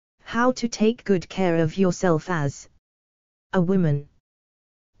How to take good care of yourself as a woman.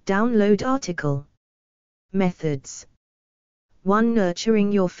 Download article. Methods. 1.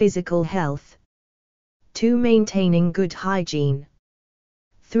 Nurturing your physical health. 2. Maintaining good hygiene.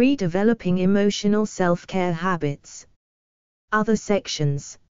 3. Developing emotional self-care habits. Other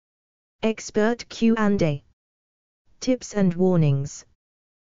sections. Expert Q&A. Tips and warnings.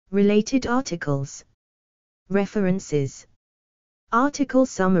 Related articles. References. Article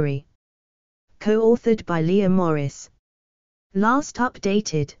summary. Co-authored by Leah Morris. Last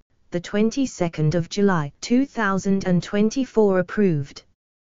updated, the 22nd of July 2024. Approved.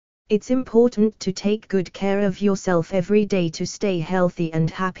 It's important to take good care of yourself every day to stay healthy and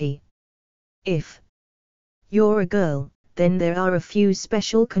happy. If you're a girl, then there are a few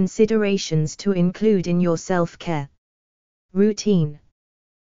special considerations to include in your self-care routine.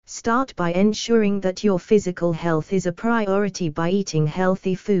 Start by ensuring that your physical health is a priority by eating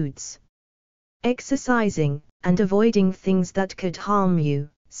healthy foods, exercising, and avoiding things that could harm you,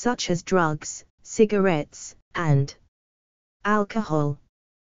 such as drugs, cigarettes, and alcohol.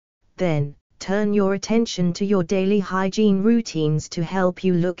 Then, turn your attention to your daily hygiene routines to help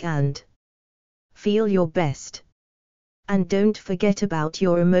you look and feel your best. And don't forget about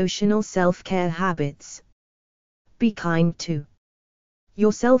your emotional self-care habits. Be kind to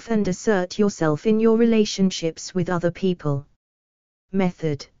yourself and assert yourself in your relationships with other people.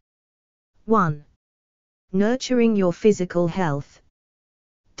 Method 1. Nurturing your physical health.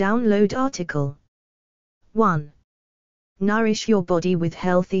 Download article. 1. Nourish your body with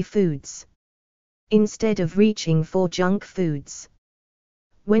healthy foods, instead of reaching for junk foods.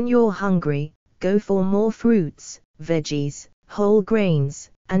 When you're hungry, go for more fruits, veggies, whole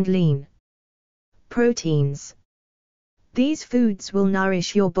grains, and lean proteins. These foods will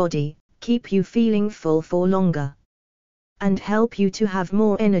nourish your body, keep you feeling full for longer, and help you to have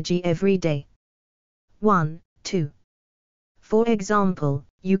more energy every day. 1, 2. For example,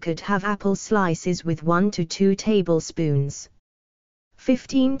 you could have apple slices with 1 to 2 tablespoons,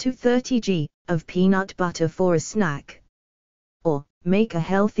 15 to 30 g, of peanut butter for a snack. Or, make a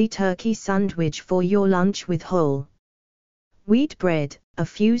healthy turkey sandwich for your lunch with whole wheat bread, a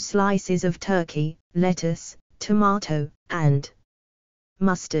few slices of turkey, lettuce, tomato, and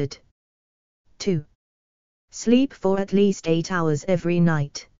mustard. 2. Sleep for at least 8 hours every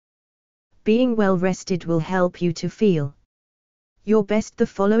night. Being well rested will help you to feel your best the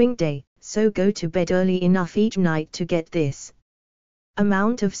following day, so go to bed early enough each night to get this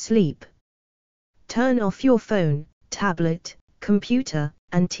amount of sleep. Turn off your phone, tablet, computer,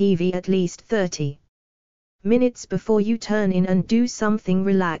 and TV at least 30 minutes before you turn in and do something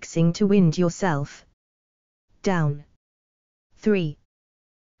relaxing to wind yourself down. 3.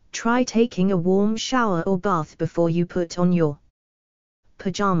 Try taking a warm shower or bath before you put on your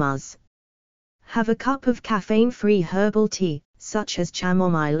pajamas. Have a cup of caffeine-free herbal tea, such as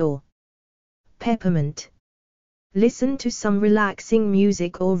chamomile or peppermint. Listen to some relaxing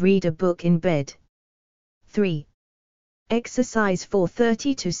music or read a book in bed. 3. Exercise for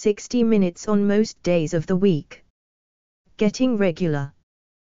 30 to 60 minutes on most days of the week. Getting regular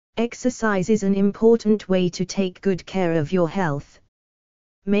exercise is an important way to take good care of your health.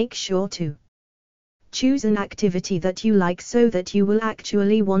 Make sure to choose an activity that you like so that you will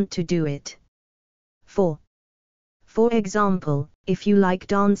actually want to do it. 4. For example, if you like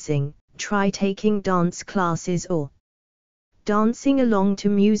dancing, try taking dance classes or dancing along to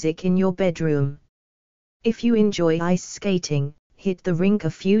music in your bedroom. If you enjoy ice skating, hit the rink a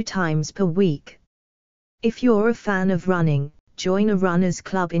few times per week. If you're a fan of running, join a runners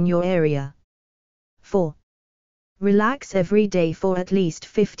club in your area. 4. Relax every day for at least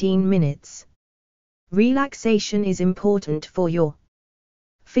 15 minutes. Relaxation is important for your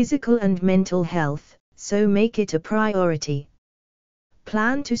physical and mental health, so make it a priority.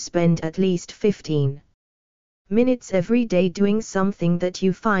 Plan to spend at least 15 minutes every day doing something that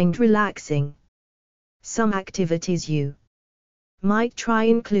you find relaxing. Some activities you might try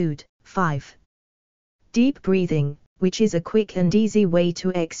include 5. Deep breathing, which is a quick and easy way to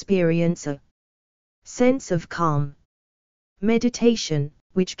experience a sense of calm. Meditation,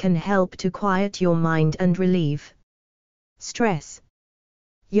 which can help to quiet your mind and relieve stress.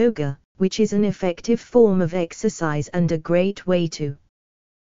 Yoga, which is an effective form of exercise and a great way to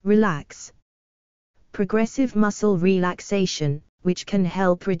relax. Progressive muscle relaxation, which can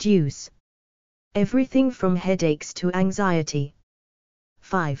help reduce everything from headaches to anxiety.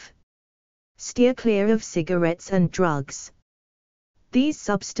 5. Steer clear of cigarettes and drugs. These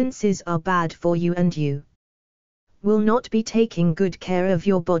substances are bad for you and you will not be taking good care of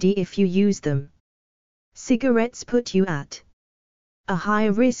your body if you use them. Cigarettes put you at A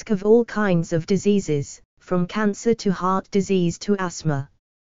higher risk of all kinds of diseases, from cancer to heart disease to asthma.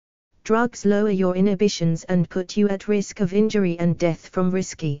 Drugs lower your inhibitions and put you at risk of injury and death from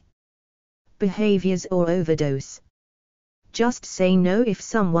risky behaviors or overdose. Just say no if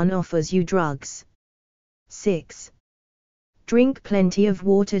someone offers you drugs. 6. Drink plenty of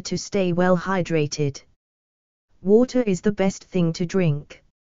water to stay well hydrated. Water is the best thing to drink,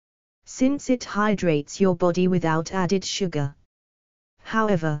 since it hydrates your body without added sugar.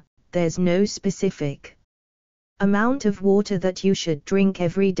 However, there's no specific amount of water that you should drink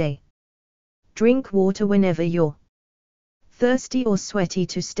every day. Drink water whenever you're thirsty or sweaty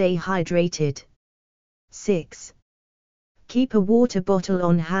to stay hydrated. 6. Keep a water bottle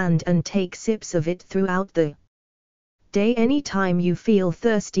on hand and take sips of it throughout the day anytime you feel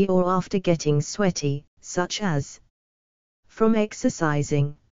thirsty or after getting sweaty, such as from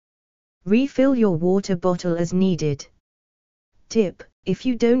exercising. Refill your water bottle as needed. Tip: if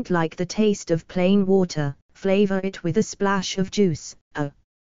you don't like the taste of plain water, flavor it with a splash of juice, a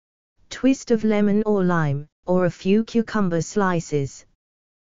twist of lemon or lime, or a few cucumber slices.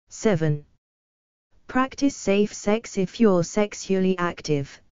 7. Practice safe sex if you're sexually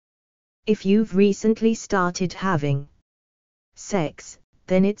active. If you've recently started having sex,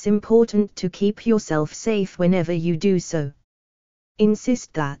 then it's important to keep yourself safe whenever you do so.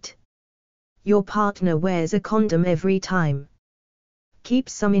 Insist that your partner wears a condom every time. Keep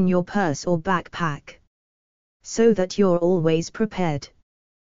some in your purse or backpack, so that you're always prepared.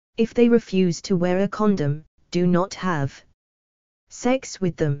 If they refuse to wear a condom, do not have sex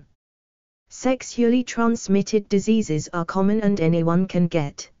with them. Sexually transmitted diseases are common and anyone can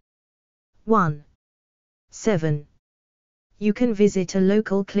get 1. 7. You can visit a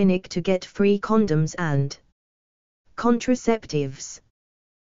local clinic to get free condoms and contraceptives.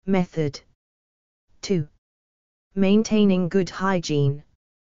 Method 2. Maintaining good hygiene.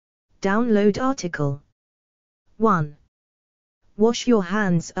 Download article. 1. Wash your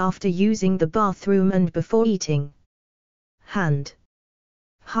hands after using the bathroom and before eating. Hand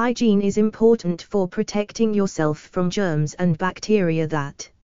hygiene is important for protecting yourself from germs and bacteria that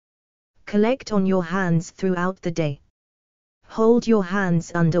collect on your hands throughout the day. Hold your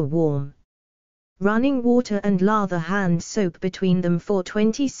hands under warm running water and lather hand soap between them for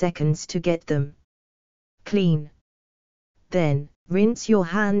 20 seconds to get them clean. Then, rinse your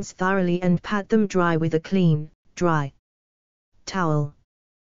hands thoroughly and pat them dry with a clean, dry towel.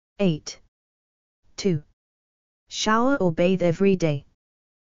 8. 2. Shower or bathe every day.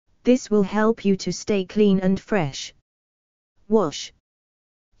 This will help you to stay clean and fresh. Wash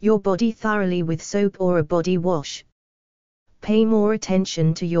your body thoroughly with soap or a body wash. Pay more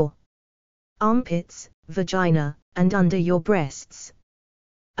attention to your armpits, vagina, and under your breasts.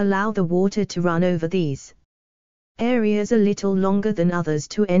 Allow the water to run over these areas a little longer than others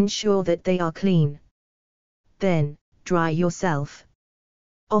to ensure that they are clean. Then, dry yourself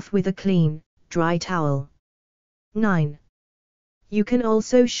off with a clean, dry towel. 9. You can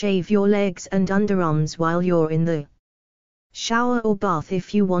also shave your legs and underarms while you're in the shower or bath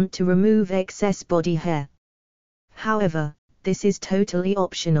if you want to remove excess body hair. However, this is totally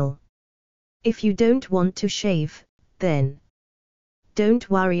optional. If you don't want to shave, then don't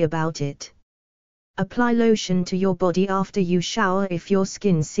worry about it. Apply lotion to your body after you shower if your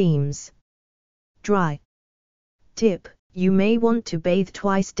skin seems dry. Tip: you may want to bathe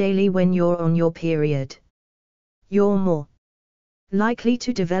twice daily when you're on your period. You're more likely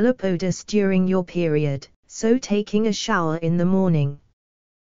to develop odors during your period, so taking a shower in the morning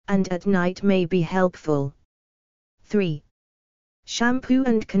and at night may be helpful. 3. Shampoo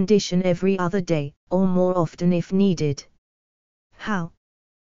and condition every other day, or more often if needed. How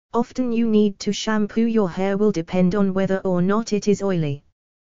often you need to shampoo your hair will depend on whether or not it is oily.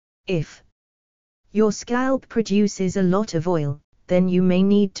 If your scalp produces a lot of oil, then you may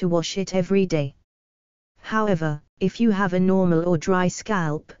need to wash it every day. However, if you have a normal or dry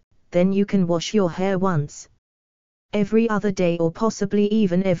scalp, then you can wash your hair once every other day or possibly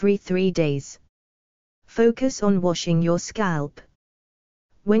even every 3 days. Focus on washing your scalp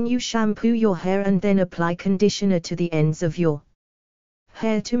when you shampoo your hair and then apply conditioner to the ends of your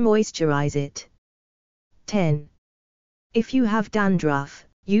hair to moisturize it. 10. If you have dandruff,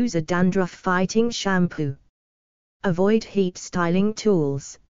 use a dandruff-fighting shampoo. Avoid heat styling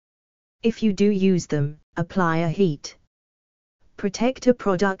tools. If you do use them, apply a heat protector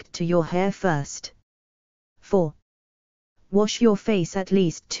product to your hair first. 4. Wash your face at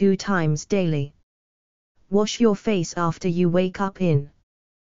least 2 times daily. Wash your face after you wake up in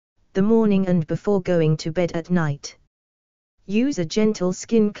the morning and before going to bed at night. Use a gentle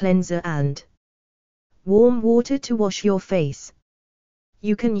skin cleanser and warm water to wash your face.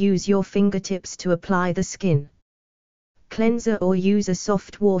 You can use your fingertips to apply the skin cleanser or use a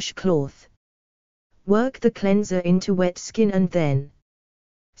soft washcloth. Work the cleanser into wet skin and then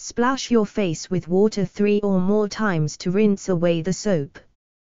splash your face with water 3 or more times to rinse away the soap.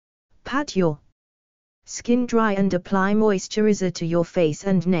 Pat your skin dry and apply moisturizer to your face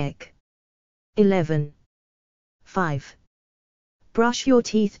and neck. 11. 5. Brush your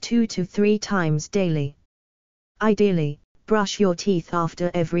teeth 2 to 3 times daily. Ideally, brush your teeth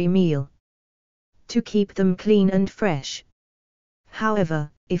after every meal to keep them clean and fresh.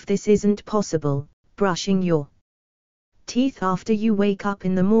 However, if this isn't possible, brushing your teeth after you wake up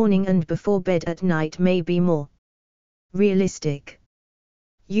in the morning and before bed at night may be more realistic.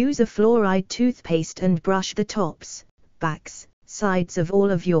 Use a fluoride toothpaste and brush the tops, backs, sides of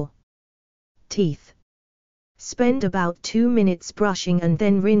all of your teeth. Spend about 2 minutes brushing and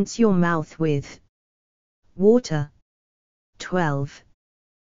then rinse your mouth with water. 12.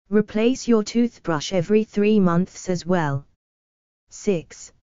 Replace your toothbrush every 3 months as well.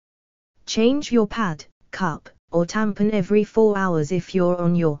 6. Change your pad, cup, or tampon every 4 hours if you're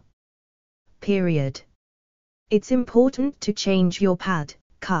on your period. It's important to change your pad,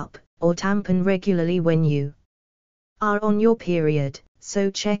 cup, or tampon regularly when you are on your period,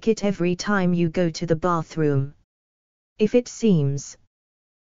 so check it every time you go to the bathroom. If it seems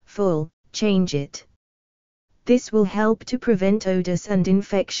full, change it. This will help to prevent odors and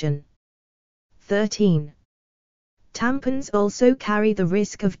infection. 13. Tampons also carry the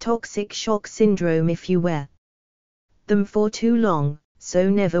risk of toxic shock syndrome if you wear them for too long, so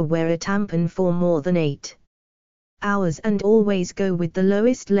never wear a tampon for more than 8 hours and always go with the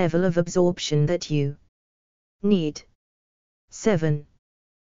lowest level of absorption that you need. 7.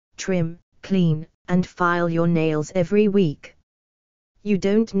 Trim, clean, and file your nails every week. You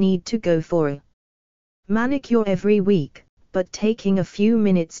don't need to go for a manicure every week, but taking a few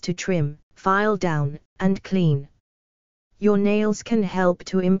minutes to trim, file down, and clean your nails can help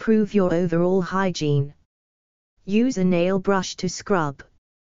to improve your overall hygiene. Use a nail brush to scrub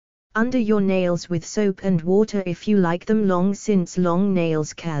under your nails with soap and water if you like them long, since long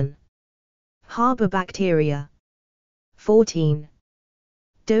nails can harbor bacteria. 14.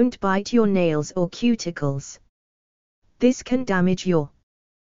 Don't bite your nails or cuticles. This can damage your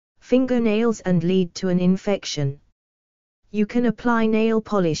fingernails and lead to an infection. You can apply nail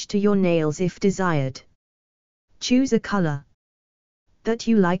polish to your nails if desired. Choose a color that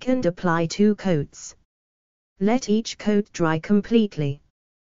you like and apply 2 coats. Let each coat dry completely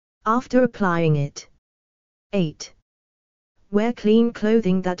after applying it. 8. Wear clean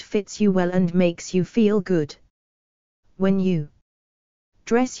clothing that fits you well and makes you feel good. When you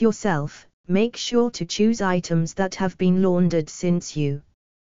dress yourself, make sure to choose items that have been laundered since you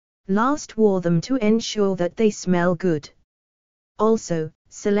last wore them to ensure that they smell good. Also,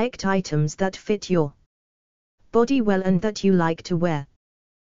 select items that fit your body well and that you like to wear.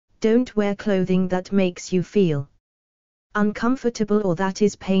 Don't wear clothing that makes you feel uncomfortable or that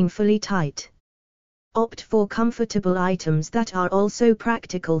is painfully tight. Opt for comfortable items that are also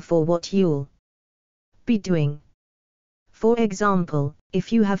practical for what you'll be doing. For example,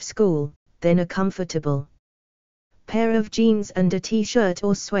 if you have school, then a comfortable pair of jeans and a t-shirt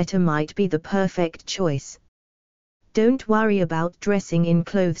or sweater might be the perfect choice. Don't worry about dressing in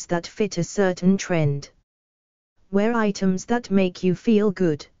clothes that fit a certain trend. Wear items that make you feel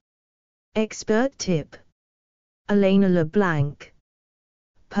good. Expert tip. Elena LeBlanc,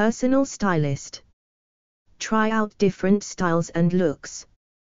 personal stylist. Try out different styles and looks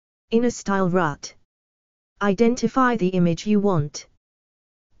in a style rut. Identify the image you want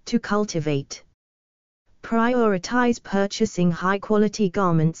to cultivate. Prioritize purchasing high-quality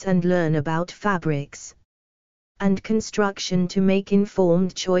garments and learn about fabrics and construction to make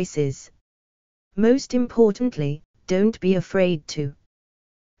informed choices. Most importantly, don't be afraid to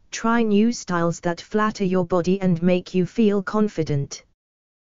try new styles that flatter your body and make you feel confident.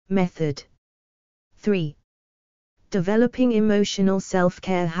 Method 3. Developing emotional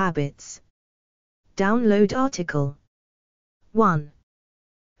self-care habits. Download article. 1.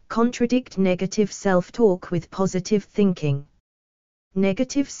 Contradict negative self-talk with positive thinking.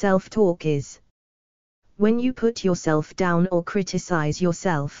 Negative self-talk is when you put yourself down or criticize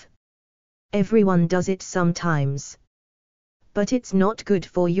yourself. Everyone does it sometimes. But it's not good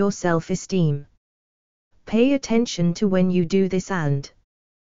for your self-esteem. Pay attention to when you do this and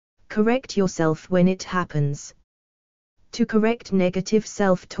correct yourself when it happens. To correct negative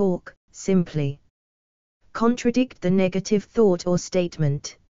self-talk, simply contradict the negative thought or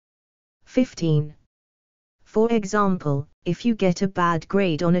statement. 15. For example, if you get a bad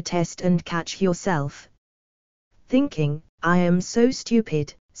grade on a test and catch yourself thinking, "I am so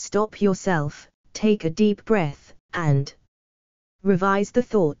stupid," stop yourself, take a deep breath, and revise the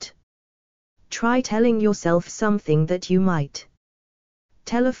thought. Try telling yourself something that you might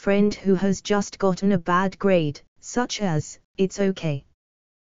tell a friend who has just gotten a bad grade, such as, "It's okay.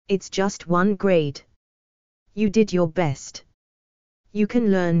 It's just one grade. You did your best. You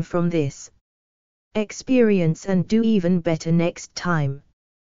can learn from this experience and do even better next time."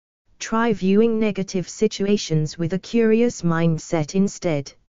 Try viewing negative situations with a curious mindset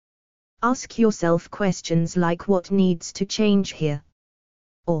instead. Ask yourself questions like, "What needs to change here?"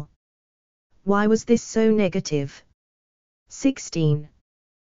 Or, "Why was this so negative?" 16.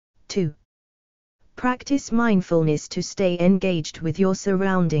 2. Practice mindfulness to stay engaged with your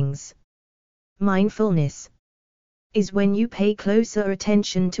surroundings. Mindfulness is when you pay closer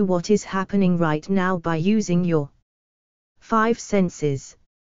attention to what is happening right now by using your 5 senses.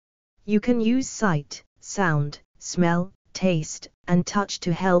 You can use sight, sound, smell, taste, and touch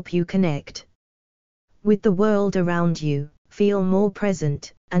to help you connect with the world around you, feel more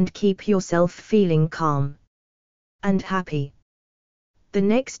present, and keep yourself feeling calm and happy. The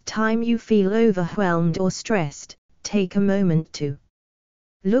next time you feel overwhelmed or stressed, take a moment to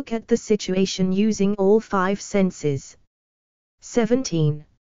look at the situation using all 5 senses. 17.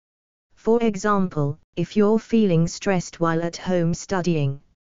 For example, if you're feeling stressed while at home studying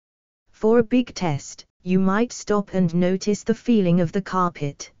for a big test, you might stop and notice the feeling of the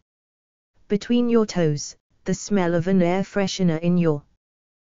carpet between your toes, the smell of an air freshener in your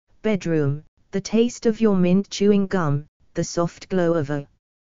bedroom, the taste of your mint chewing gum, the soft glow of a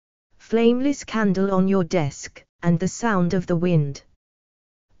flameless candle on your desk, and the sound of the wind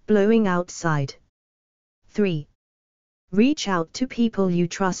blowing outside. 3. Reach out to people you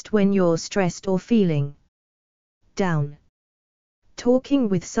trust when you're stressed or feeling down. Talking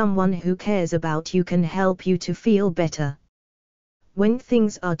with someone who cares about you can help you to feel better when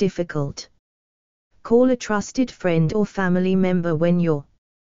things are difficult. Call a trusted friend or family member when you're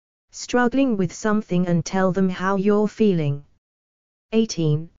struggling with something and tell them how you're feeling.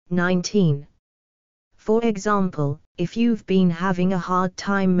 18, 19. For example, if you've been having a hard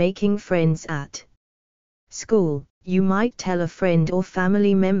time making friends at school, you might tell a friend or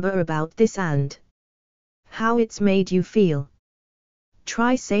family member about this and how it's made you feel.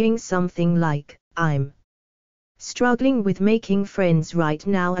 Try saying something like, "I'm struggling with making friends right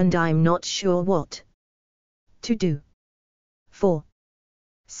now and I'm not sure what to do." 4.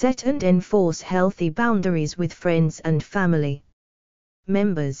 Set and enforce healthy boundaries with friends and family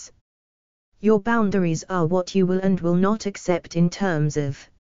members. Your boundaries are what you will and will not accept in terms of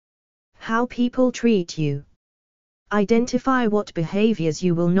how people treat you. Identify what behaviors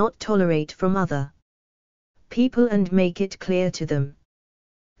you will not tolerate from other people and make it clear to them.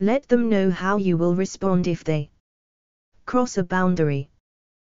 Let them know how you will respond if they cross a boundary.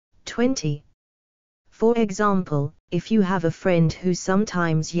 20. For example, if you have a friend who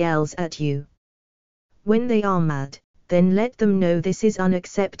sometimes yells at you when they are mad, then let them know this is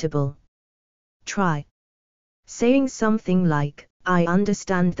unacceptable. Try saying something like, "I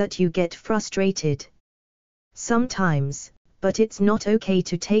understand that you get frustrated sometimes, but it's not okay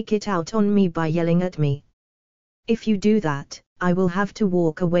to take it out on me by yelling at me. If you do that, I will have to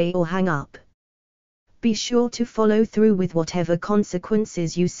walk away or hang up." Be sure to follow through with whatever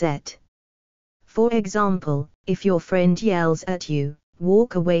consequences you set. For example, if your friend yells at you,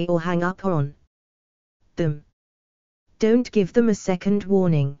 walk away or hang up on them. Don't give them a second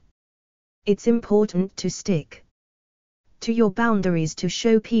warning. It's important to stick to your boundaries to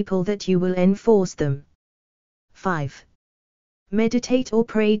show people that you will enforce them. 5. Meditate or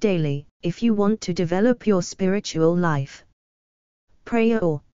pray daily, if you want to develop your spiritual life. Prayer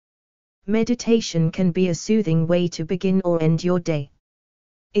or meditation can be a soothing way to begin or end your day.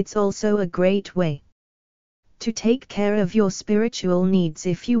 It's also a great way to take care of your spiritual needs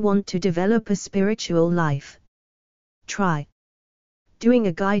if you want to develop a spiritual life. Try doing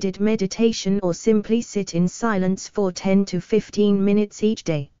a guided meditation or simply sit in silence for 10 to 15 minutes each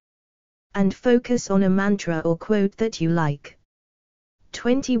day. And focus on a mantra or quote that you like.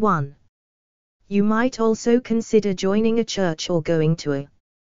 21. You might also consider joining a church or going to a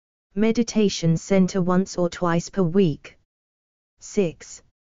meditation center once or twice per week. 6.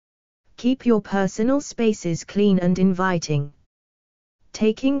 Keep your personal spaces clean and inviting.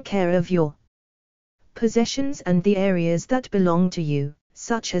 Taking care of your possessions and the areas that belong to you,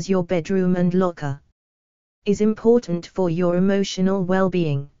 such as your bedroom and locker, is important for your emotional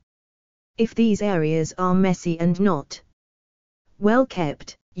well-being. If these areas are messy and not well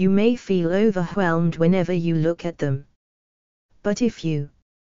kept, you may feel overwhelmed whenever you look at them. But if you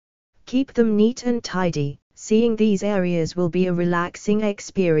keep them neat and tidy, Seeing these areas will be a relaxing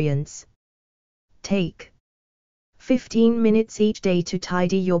experience. Take 15 minutes each day to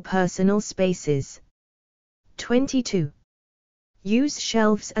tidy your personal spaces. 22. Use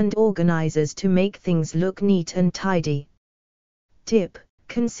shelves and organizers to make things look neat and tidy. Tip: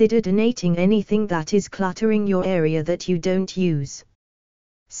 consider donating anything that is cluttering your area that you don't use,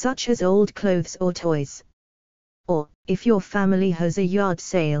 such as old clothes or toys. Or, if your family has a yard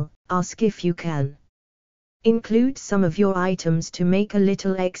sale, ask if you can include some of your items to make a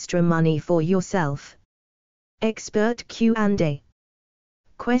little extra money for yourself. Expert Q&A.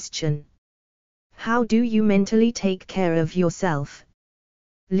 Question: how do you mentally take care of yourself?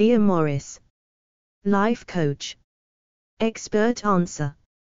 Leah Morris, life coach. Expert answer: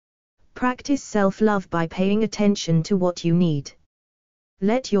 practice self-love by paying attention to what you need.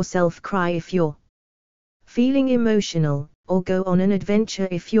 Let yourself cry if you're feeling emotional, or go on an adventure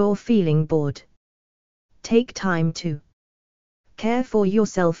if you're feeling bored. Take time to care for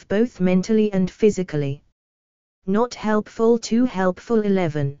yourself both mentally and physically. Not helpful. Too helpful.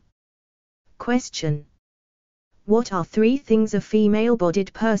 11. Question: what are 3 things a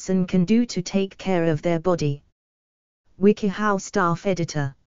female-bodied person can do to take care of their body? Wiki How Staff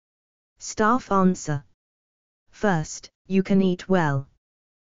Editor. Staff answer: first, you can eat well.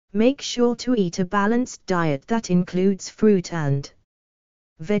 Make sure to eat a balanced diet that includes fruit and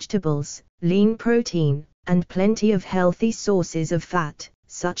vegetables, lean protein, and plenty of healthy sources of fat,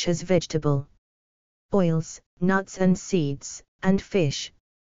 such as vegetable oils, nuts and seeds, and fish.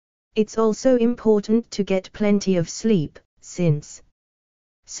 It's also important to get plenty of sleep, since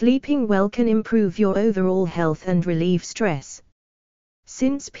sleeping well can improve your overall health and relieve stress.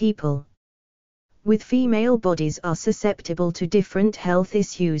 Since people with female bodies are susceptible to different health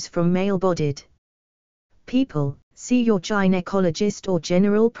issues from male-bodied people, see your gynecologist or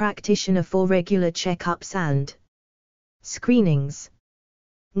general practitioner for regular checkups and screenings.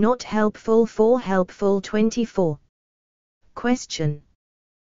 Not helpful. 4 helpful. 24. Question: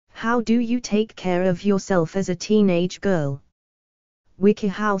 how do you take care of yourself as a teenage girl? Wiki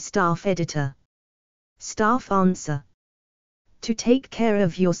How Staff Editor. Staff answer: to take care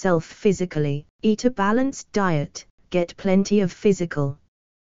of yourself physically, eat a balanced diet, get plenty of physical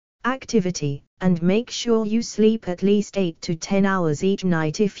activity, and make sure you sleep at least 8 to 10 hours each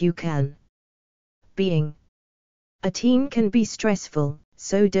night if you can. Being a teen can be stressful,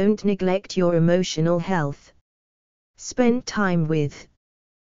 so don't neglect your emotional health. Spend time with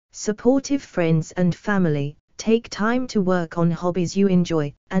supportive friends and family, take time to work on hobbies you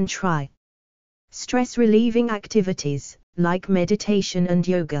enjoy, and try stress-relieving activities, like meditation and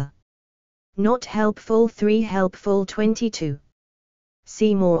yoga. Not helpful. 3 helpful. 22.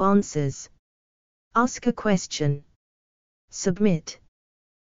 See more answers. Ask a question. Submit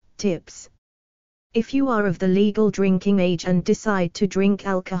tips. If you are of the legal drinking age and decide to drink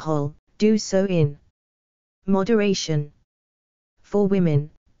alcohol, do so in moderation. For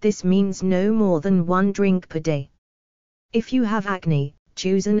women, this means no more than 1 drink per day. If you have acne,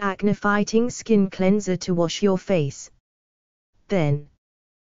 choose an acne-fighting skin cleanser to wash your face. Then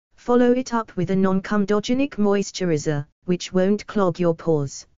follow it up with a non-comedogenic moisturizer, which won't clog your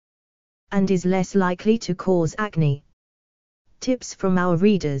pores and is less likely to cause acne. Tips from our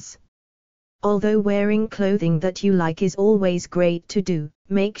readers. Although wearing clothing that you like is always great to do,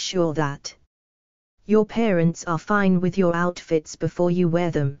 make sure that your parents are fine with your outfits before you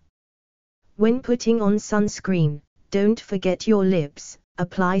wear them. When putting on sunscreen, don't forget your lips.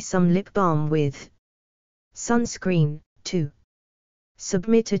 Apply some lip balm with sunscreen, too.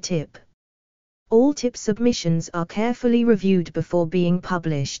 Submit a tip. All tip submissions are carefully reviewed before being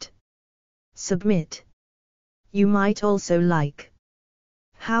published. Submit. You might also like: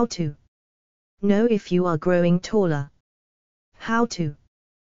 how to know if you are growing taller, how to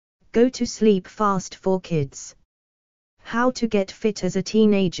go to sleep fast for kids, how to get fit as a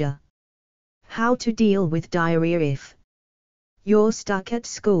teenager, how to deal with diarrhea if you're stuck at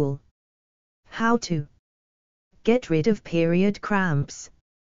school, how to get rid of period cramps,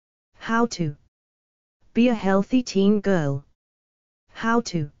 how to be a healthy teen girl, how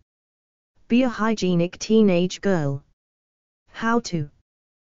to be a hygienic teenage girl, how to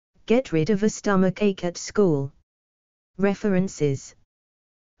get rid of a stomach ache at school. References: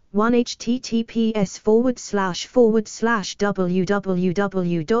 1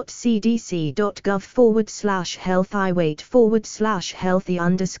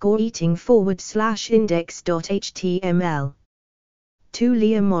 2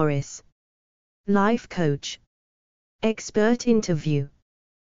 Leah Morris, life coach. Expert interview.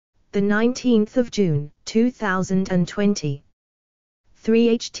 The 19th of June, 2020.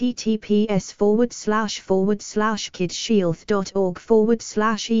 3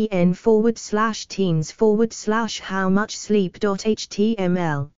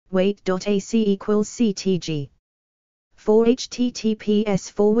 weight.ac=ctg. 4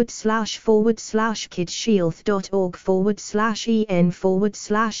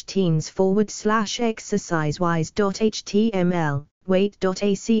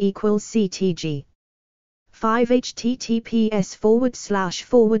 weight.ac=ctg. 5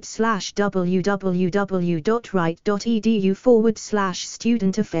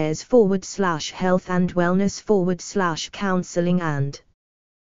 https://www.right.edu/studentaffairs/health and wellness/counseling and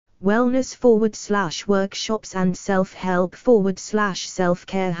wellness/workshops and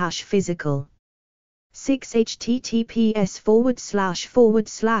self-help/self-care-physical. 6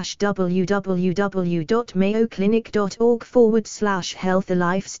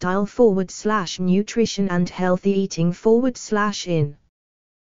 https://www.mayoclinic.org/healthy-lifestyle/nutrition and healthy eating/in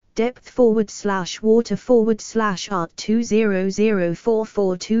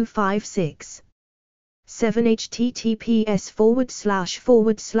depth/water/art20044256. 7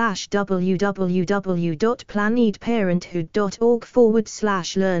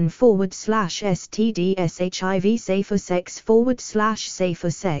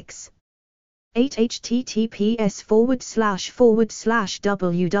 8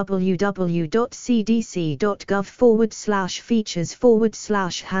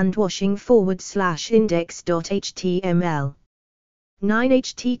 9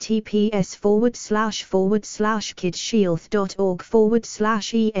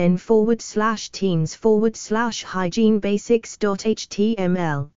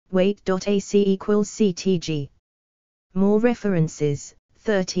 weight.ac=ctg. More references.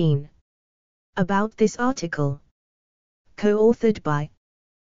 13. About this article. Co-authored by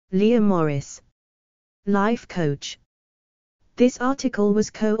Leah Morris, Life Coach. This article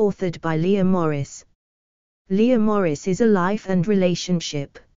was co-authored by Leah Morris. Leah Morris is a life and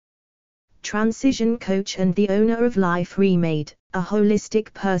relationship transition coach and the owner of Life Remade, a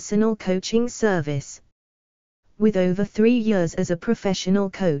holistic personal coaching service. With over 3 years as a professional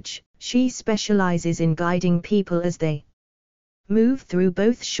coach, she specializes in guiding people as they move through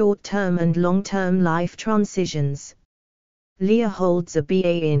both short-term and long-term life transitions. Leah holds a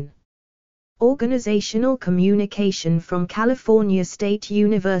BA in Organizational Communication from California State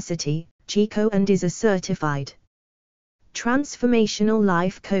University, Chico, and is a certified transformational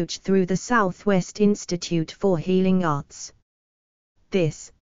life coach through the Southwest Institute for Healing Arts.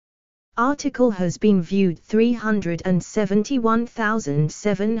 This article has been viewed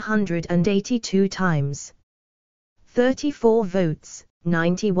 371,782 times. 34 votes,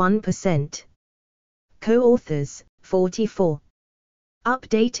 91%. Co-authors, 44.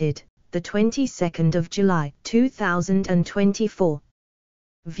 Updated, the 22nd of July, 2024.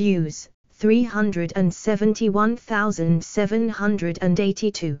 Views,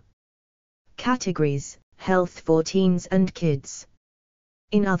 371,782. Categories, health for teens and kids.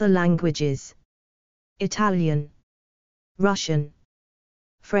 In other languages: Italian, Russian,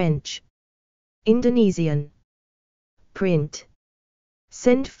 French, Indonesian. Print.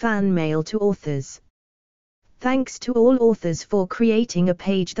 Send fan mail to authors. Thanks to all authors for creating a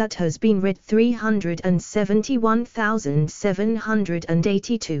page that has been read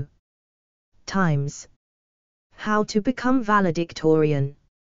 371,782 times. How to become valedictorian.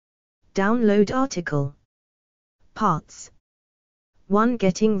 Download article. Parts. 1.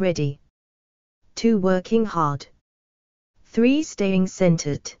 Getting ready. 2. Working hard. 3. Staying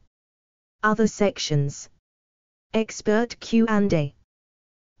centered. Other sections. Expert Q&A.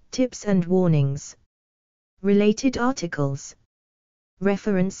 Tips and warnings. Related articles.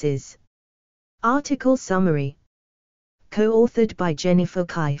 References. Article summary. Co-authored by Jennifer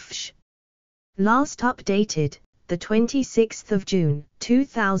Kaifsch. Last updated, the 26th of June,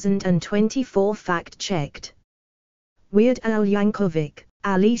 2024. Fact-checked. Weird Al Yankovic,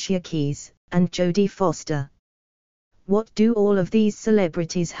 Alicia Keys, and Jodie Foster. What do all of these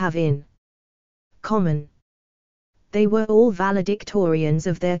celebrities have in common? They were all valedictorians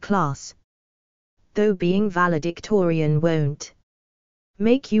of their class. Though being valedictorian won't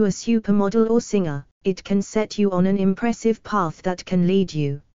make you a supermodel or singer, it can set you on an impressive path that can lead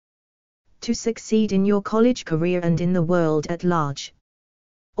you to succeed in your college career and in the world at large.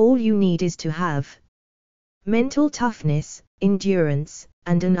 All you need is to have mental toughness, endurance,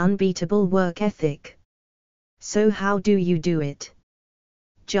 and an unbeatable work ethic. So how do you do it?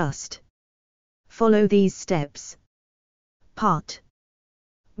 Just follow these steps. Part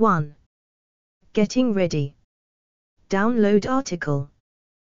 1. Getting ready. Download article.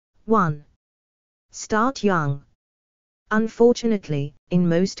 1. Start young. Unfortunately, in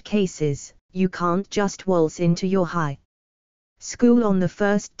most cases, you can't just waltz into your high school on the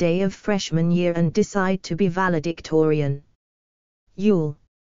first day of freshman year and decide to be valedictorian. You'll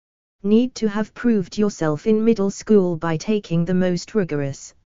need to have proved yourself in middle school by taking the most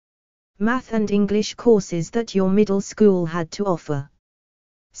rigorous math and English courses that your middle school had to offer.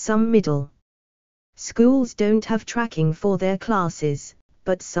 Some middle schools don't have tracking for their classes,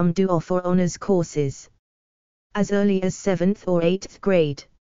 but some do offer honors courses as early as 7th or 8th grade.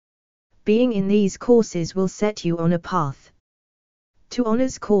 Being in these courses will set you on a path to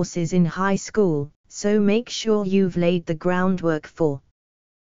honors courses in high school, so make sure you've laid the groundwork for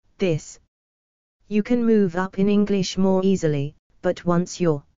this. You can move up in English more easily, but once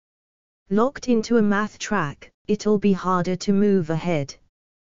you're locked into a math track, it'll be harder to move ahead.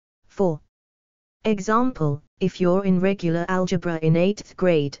 For example, if you're in regular algebra in 8th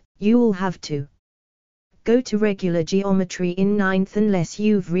grade, you'll have to go to regular geometry in 9th unless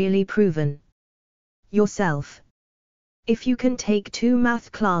you've really proven yourself. If you can take 2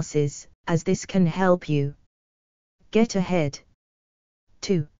 math classes, as this can help you get ahead.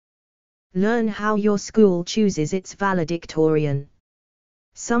 2. Learn how your school chooses its valedictorian.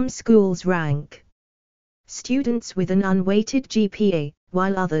 Some schools rank students with an unweighted GPA,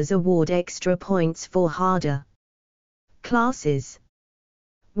 while others award extra points for harder classes.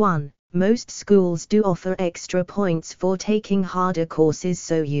 1. Most schools do offer extra points for taking harder courses,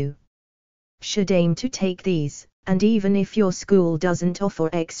 so you should aim to take these, and even if your school doesn't offer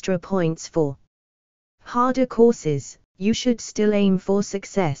extra points for harder courses, you should still aim for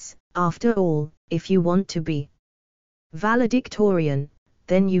success. After all, if you want to be valedictorian,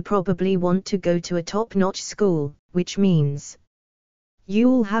 then you probably want to go to a top-notch school, which means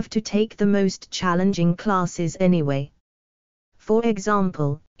you'll have to take the most challenging classes anyway. For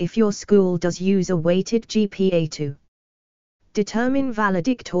example, if your school does use a weighted GPA to determine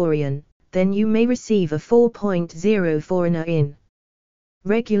valedictorian, then you may receive a 4.0 in A in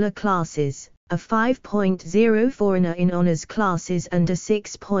regular classes, a 5.0 in honors classes and a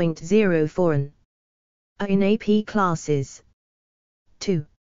 6.0 in AP classes. 2.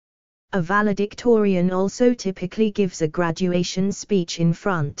 A valedictorian also typically gives a graduation speech in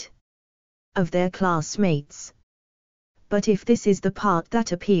front of their classmates. But if this is the part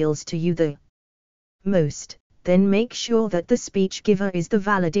that appeals to you the most, then make sure that the speech giver is the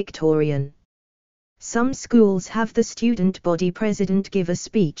valedictorian. Some schools have the student body president give a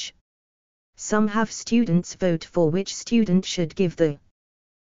speech. Some have students vote for which student should give the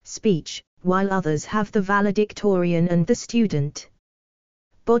speech, while others have the valedictorian and the student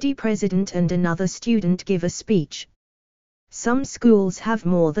body president and another student give a speech. Some schools have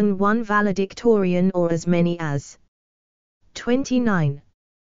more than one valedictorian or as many as 29.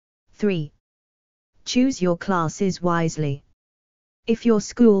 3. Choose your classes wisely. If your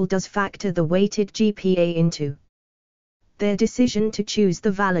school does factor the weighted GPA into their decision to choose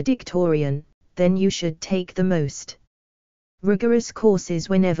the valedictorian, then you should take the most rigorous courses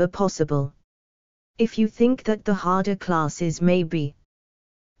whenever possible. If you think that the harder classes may be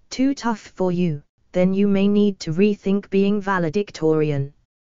too tough for you, then you may need to rethink being valedictorian.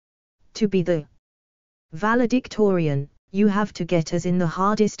 To be the valedictorian, you have to get A's in the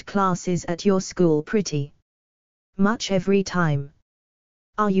hardest classes at your school pretty much every time.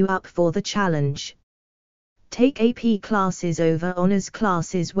 Are you up for the challenge? Take AP classes over honors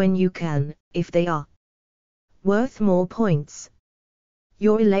classes when you can, if they are worth more points.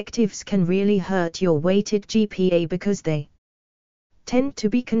 Your electives can really hurt your weighted GPA because they tend to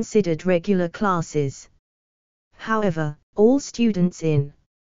be considered regular classes. However, all students in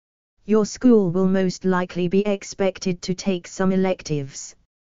your school will most likely be expected to take some electives,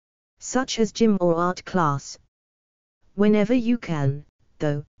 such as gym or art class. Whenever you can,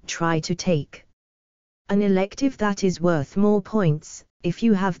 though, try to take an elective that is worth more points, if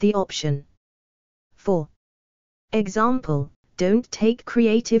you have the option. For example, don't take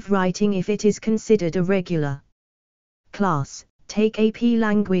creative writing if it is considered a regular class. Take AP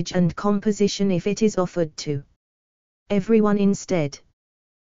language and composition if it is offered to everyone instead.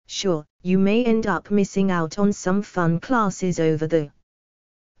 Sure, you may end up missing out on some fun classes over the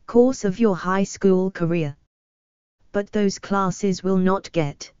course of your high school career. But those classes will not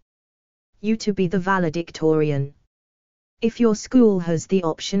get you to be the valedictorian. If your school has the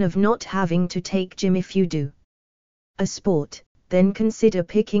option of not having to take gym if you do a sport, then consider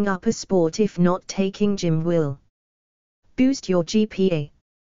picking up a sport if not taking gym will boost your GPA.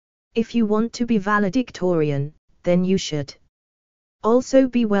 If you want to be valedictorian, then you should also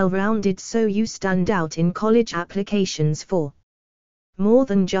be well-rounded so you stand out in college applications for more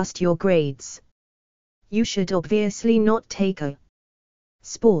than just your grades. You should obviously not take a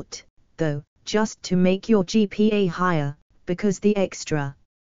sport, though, just to make your GPA higher, because the extra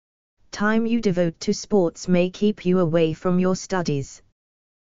time you devote to sports may keep you away from your studies.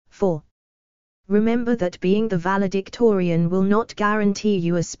 4. Remember that being the valedictorian will not guarantee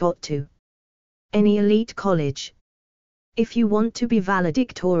you a spot to any elite college. If you want to be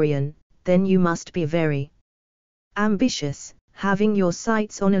valedictorian, then you must be very ambitious, having your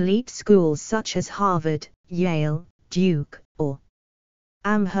sights on elite schools such as Harvard, Yale, Duke, or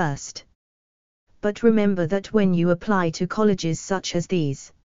Amherst. But remember that when you apply to colleges such as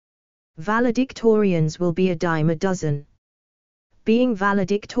these, valedictorians will be a dime a dozen. Being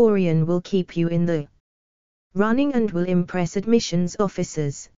valedictorian will keep you in the running and will impress admissions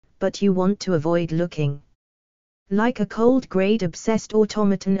officers, but you want to avoid looking like a cold grade-obsessed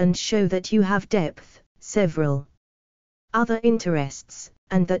automaton and show that you have depth, several other interests,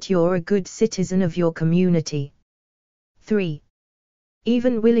 and that you're a good citizen of your community. 3.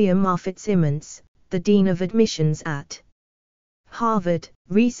 Even William R. Fitzsimmons, the Dean of Admissions at Harvard,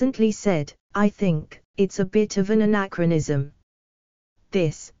 recently said, "I think it's a bit of an anachronism.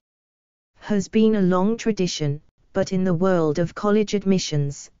 This has been a long tradition, but in the world of college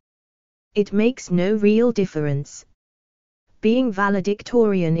admissions, it makes no real difference. Being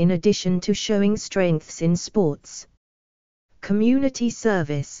valedictorian in addition to showing strengths in sports, community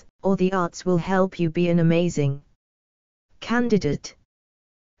service, or the arts will help you be an amazing candidate.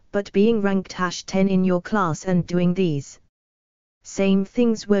 But being ranked #10 in your class and doing these same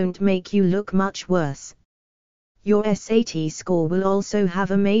things won't make you look much worse. Your SAT score will also have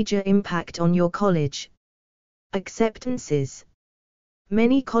a major impact on your college acceptances.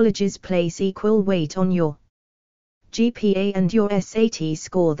 Many colleges place equal weight on your GPA and your SAT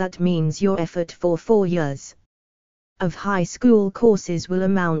score. That means your effort for 4 years of high school courses will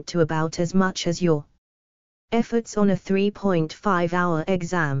amount to about as much as your efforts on a 3.5-hour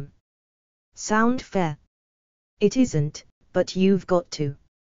exam. Sound fair? It isn't, but you've got to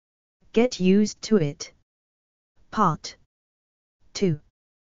get used to it. Part 2.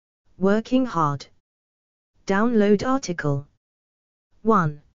 Working hard. Download article.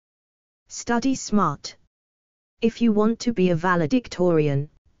 1. Study smart. If you want to be a valedictorian,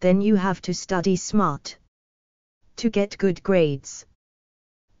 then you have to study smart to get good grades.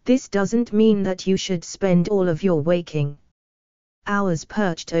 This doesn't mean that you should spend all of your waking hours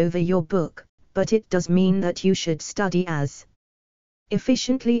perched over your book, but it does mean that you should study as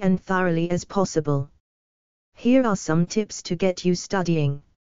efficiently and thoroughly as possible. Here are some tips to get you studying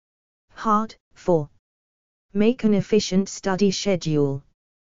hard. 4. Make an efficient study schedule.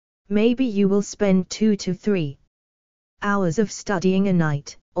 Maybe you will spend 2 to 3 hours of studying a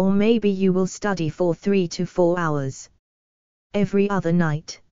night, or maybe you will study for 3 to 4 hours every other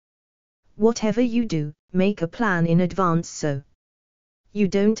night. Whatever you do, make a plan in advance so you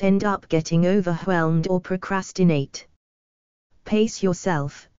don't end up getting overwhelmed or procrastinate. Pace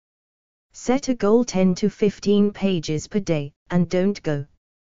yourself. Set a goal 10 to 15 pages per day, and don't go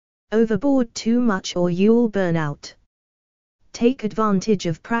overboard too much or you'll burn out. Take advantage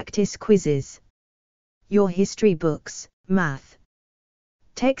of practice quizzes. Your history books, math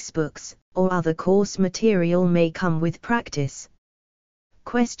textbooks, or other course material may come with practice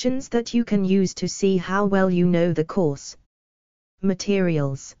questions that you can use to see how well you know the course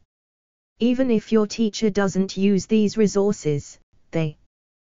materials. Even if your teacher doesn't use these resources, they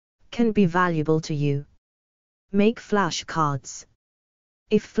can be valuable to you. Make flashcards.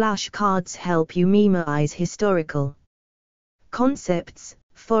 If flashcards help you memorize historical concepts,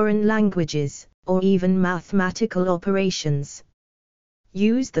 foreign languages, or even mathematical operations,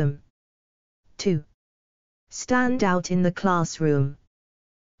 use them. 2. Stand out in the classroom.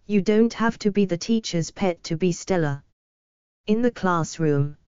 You don't have to be the teacher's pet to be stellar in the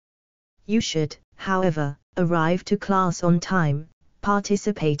classroom. You should, however, arrive to class on time,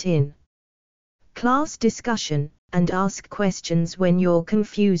 participate in class discussion, and ask questions when you're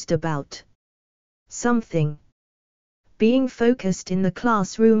confused about something. Being focused in the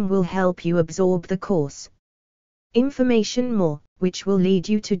classroom will help you absorb the course information more, which will lead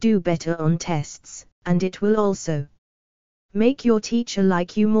you to do better on tests, and it will also make your teacher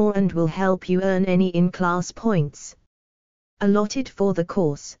like you more and will help you earn any in-class points allotted for the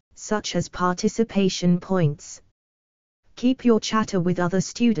course, such as participation points. Keep your chatter with other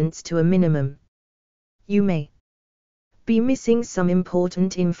students to a minimum. You may be missing some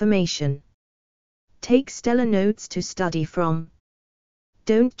important information. Take stellar notes to study from.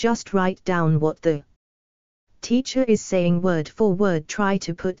 Don't just write down what the teacher is saying word for word. Try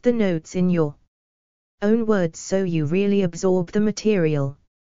to put the notes in your own words so you really absorb the material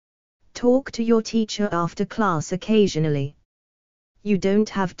Talk to your teacher after class occasionally. You don't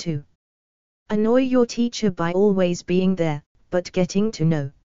have to annoy your teacher by always being there, but getting to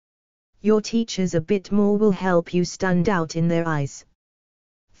know your teachers a bit more will help you stand out in their eyes.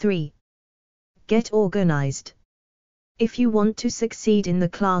 3. Get organized. If you want to succeed in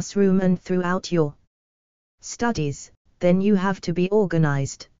the classroom and throughout your studies, then you have to be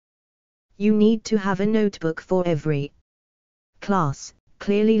organized. You need to have a notebook for every class,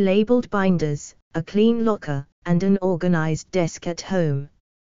 clearly labeled binders, a clean locker, and an organized desk at home.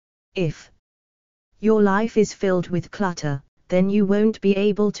 If your life is filled with clutter, then you won't be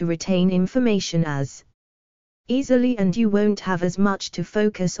able to retain information as easily and you won't have as much to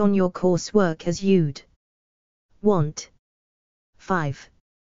focus on your coursework as you'd want. 5.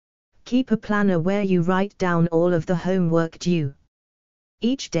 Keep a planner where you write down all of the homework due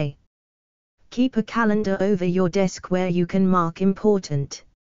each day. Keep a calendar over your desk where you can mark important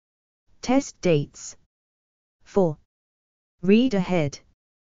test dates. 4. Read ahead.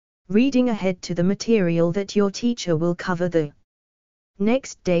 Reading ahead to the material that your teacher will cover the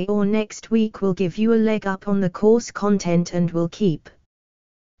next day or next week will give you a leg up on the course content and will keep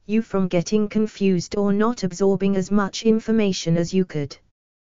you from getting confused or not absorbing as much information as you could.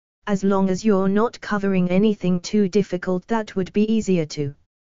 As long as you're not covering anything too difficult that would be easier to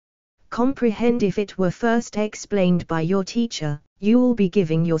comprehend if it were first explained by your teacher, you'll be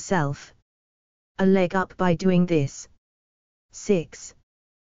giving yourself a leg up by doing this. 6.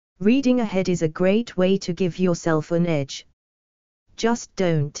 Reading ahead is a great way to give yourself an edge. Just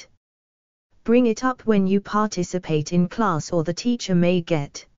don't bring it up when you participate in class or the teacher may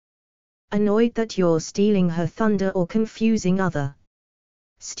get annoyed that you're stealing her thunder or confusing other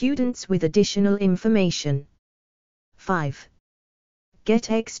students with additional information. 5.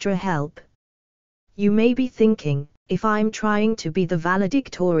 Get extra help. You may be thinking, if I'm trying to be the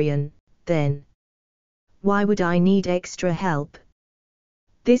valedictorian, then why would I need extra help?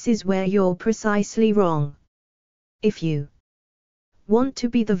 This is where you're precisely wrong. If you want to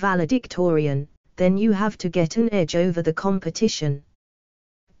be the valedictorian, then you have to get an edge over the competition.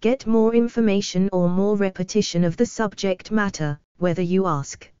 Get more information or more repetition of the subject matter, whether you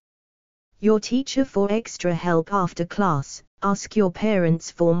ask your teacher for extra help after class, ask your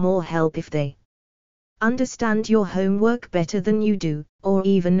parents for more help if they understand your homework better than you do, or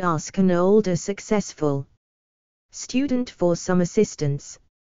even ask an older successful student for some assistance.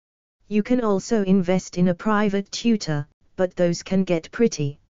 You can also invest in a private tutor, but those can get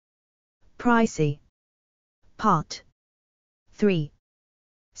pretty pricey. Part 3.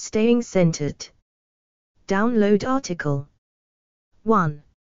 Staying centered. Download article. 1.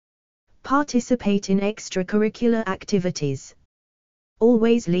 Participate in extracurricular activities.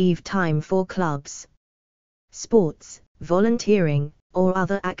 Always leave time for clubs, sports, volunteering, or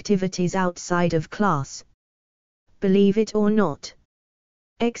other activities outside of class. Believe it or not,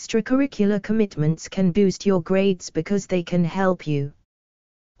 extracurricular commitments can boost your grades because they can help you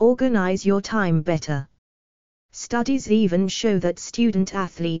organize your time better. Studies even show that student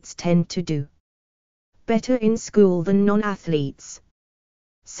athletes tend to do better in school than non-athletes.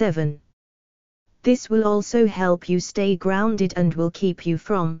 7. This will also help you stay grounded and will keep you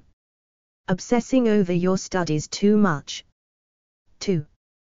from obsessing over your studies too much. 2.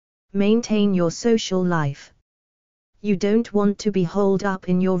 Maintain your social life. You don't want to be holed up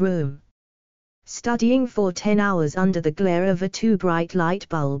in your room, studying for 10 hours under the glare of a too bright light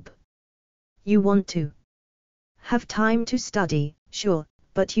bulb. You want to have time to study, sure,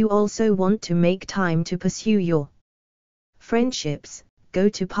 but you also want to make time to pursue your friendships, go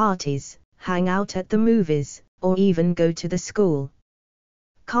to parties, hang out at the movies, or even go to the school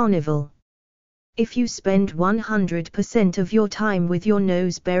carnival. If you spend 100% of your time with your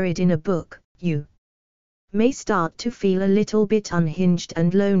nose buried in a book, you may start to feel a little bit unhinged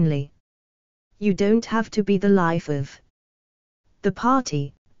and lonely. You don't have to be the life of the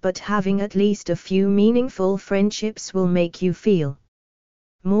party, but having at least a few meaningful friendships will make you feel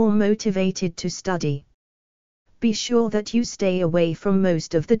more motivated to study. Be sure that you stay away from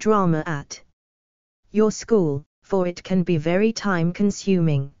most of the drama at your school, for it can be very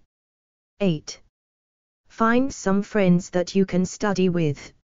time-consuming. 8. Find some friends that you can study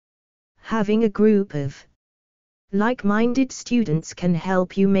with. Having a group of like-minded students can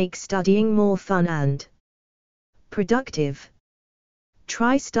help you make studying more fun and productive.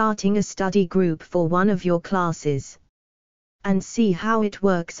 Try starting a study group for one of your classes and see how it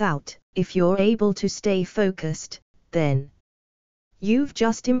works out. If you're able to stay focused, then you've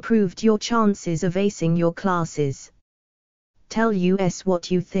just improved your chances of acing your classes. Tell us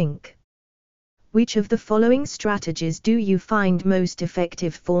what you think. Which of the following strategies do you find most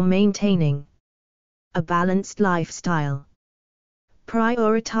effective for maintaining a balanced lifestyle?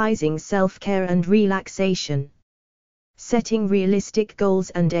 Prioritizing self-care and relaxation. Setting realistic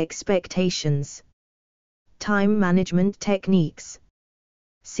goals and expectations. Time management techniques.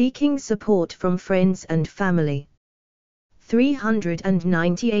 Seeking support from friends and family.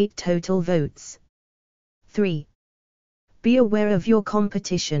 398 total votes. 3. Be aware of your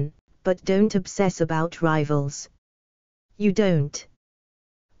competition, but don't obsess about rivals. You don't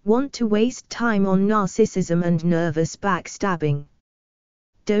want to waste time on narcissism and nervous backstabbing.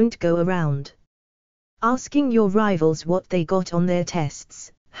 Don't go around asking your rivals what they got on their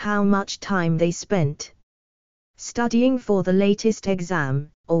tests, how much time they spent studying for the latest exam,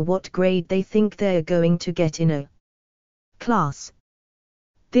 or what grade they think they're going to get in a class.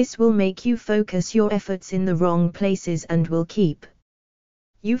 This will make you focus your efforts in the wrong places and will keep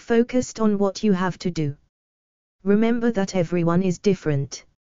you focused on what you have to do. Remember that everyone is different.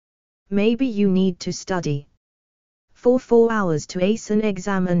 Maybe you need to study for 4 hours to ace an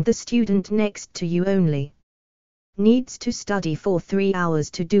exam and the student next to you only needs to study for 3 hours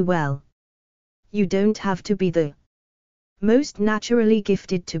to do well. You don't have to be the most naturally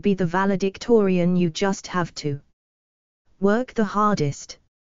gifted to be the valedictorian, you just have to work the hardest.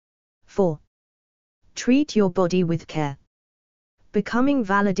 4. Treat your body with care. Becoming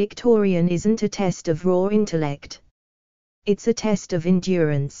valedictorian isn't a test of raw intellect. It's a test of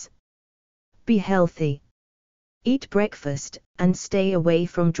endurance. Be healthy. Eat breakfast, and stay away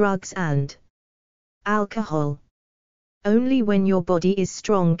from drugs and alcohol. Only when your body is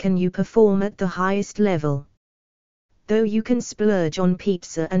strong can you perform at the highest level. Though you can splurge on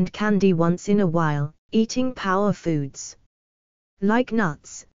pizza and candy once in a while, eating power foods like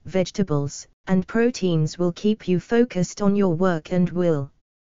nuts, vegetables, and proteins will keep you focused on your work and will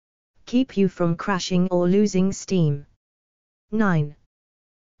keep you from crashing or losing steam. 9.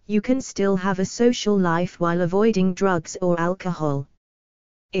 You can still have a social life while avoiding drugs or alcohol.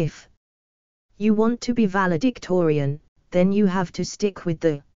 If you want to be valedictorian, then you have to stick with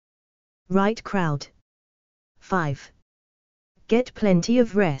the right crowd. 5. Get plenty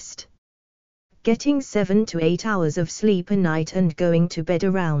of rest. Getting 7 to 8 hours of sleep a night and going to bed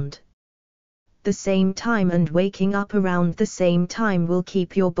around the same time and waking up around the same time will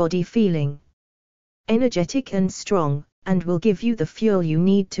keep your body feeling energetic and strong, and will give you the fuel you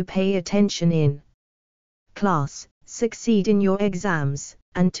need to pay attention in class, succeed in your exams,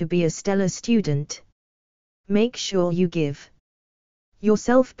 and to be a stellar student. Make sure you give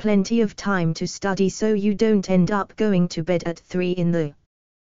yourself plenty of time to study so you don't end up going to bed at 3 in the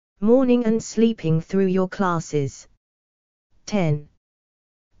morning and sleeping through your classes. 10.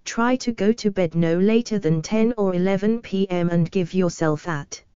 Try to go to bed no later than 10 or 11 p.m. and give yourself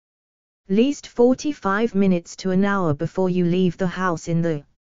at least 45 minutes to an hour before you leave the house in the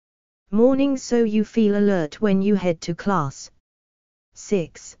morning so you feel alert when you head to class.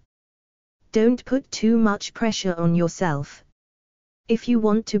 6. Don't put too much pressure on yourself. If you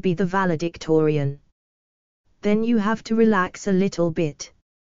want to be the valedictorian, then you have to relax a little bit.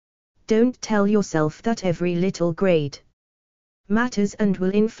 Don't tell yourself that every little grade matters and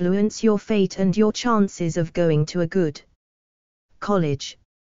will influence your fate and your chances of going to a good college.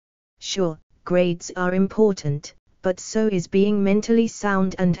 Sure, grades are important, but so is being mentally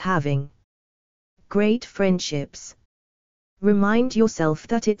sound and having great friendships. Remind yourself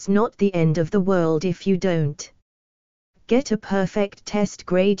that it's not the end of the world if you don't get a perfect test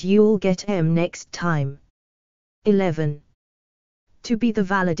grade, you'll get M next time. 11. To be the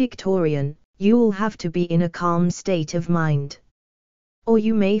valedictorian, you'll have to be in a calm state of mind. Or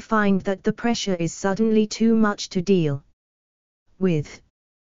you may find that the pressure is suddenly too much to deal with.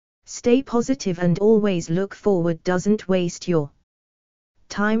 Stay positive and always look forward. Doesn't waste your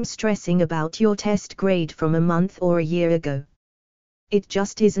time stressing about your test grade from a month or a year ago. It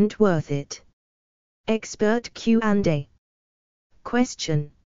just isn't worth it. Expert Q&A.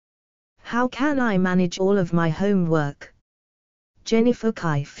 Question: how can I manage all of my homework? Jennifer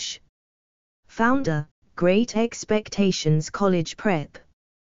Kifsch, founder, Great Expectations College Prep.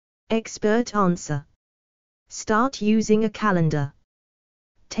 Expert answer: start using a calendar.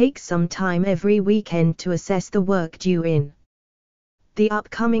 Take some time every weekend to assess the work due in the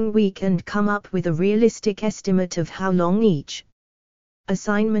upcoming week and come up with a realistic estimate of how long each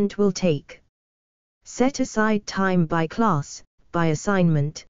assignment will take. Set aside time by class, by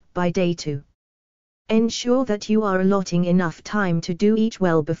assignment, by day to ensure that you are allotting enough time to do each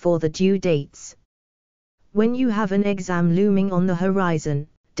well before the due dates. When you have an exam looming on the horizon,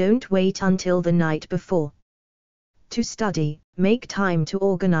 don't wait until the night before to study. Make time to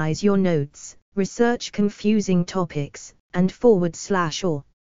organize your notes, Research confusing topics, and /or.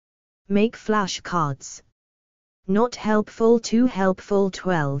 Make flashcards. Not helpful. Too helpful.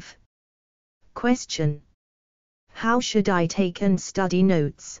 12. Question. How should I take and study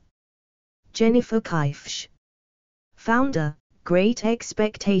notes? Jennifer Kifsch. Founder, Great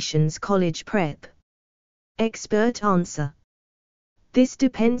Expectations College Prep. Expert answer. This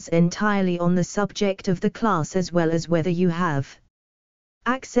depends entirely on the subject of the class as well as whether you have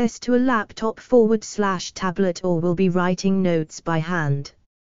access to a laptop/tablet or will be writing notes by hand.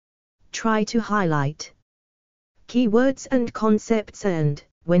 Try to highlight keywords and concepts and,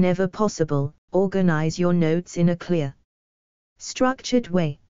 whenever possible, organize your notes in a clear, structured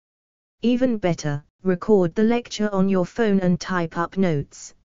way. Even better, record the lecture on your phone and type up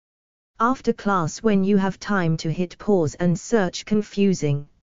notes after class when you have time to hit pause and search confusing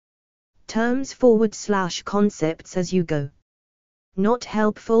terms/concepts as you go. Not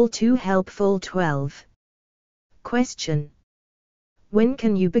helpful. Too helpful. 12. Question. When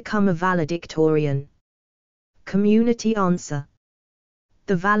can you become a valedictorian? Community answer.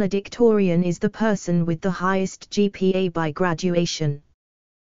 The valedictorian is the person with the highest GPA by graduation.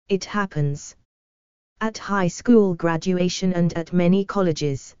 It happens at high school graduation and at many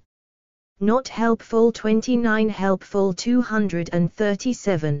colleges. Not helpful. 29. Helpful.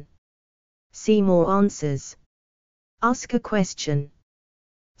 237. See more answers. Ask a question.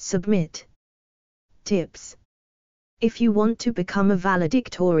 Submit tips. If you want to become a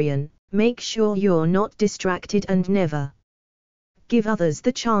valedictorian, make sure you're not distracted and never give others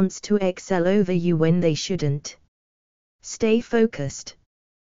the chance to excel over you when they shouldn't. Stay focused.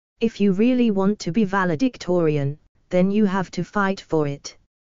 If you really want to be valedictorian, then you have to fight for it.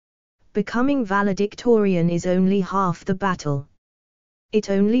 Becoming valedictorian is only half the battle.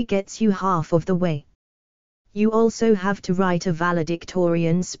 It only gets you half of the way. You also have to write a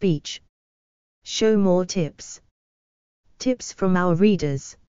valedictorian speech. Show more tips. Tips from our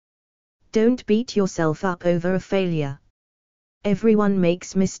readers. Don't beat yourself up over a failure. Everyone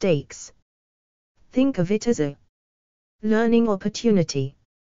makes mistakes. Think of it as a learning opportunity.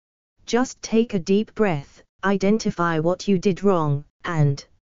 Just take a deep breath, identify what you did wrong, and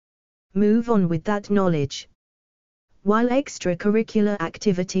move on with that knowledge. While extracurricular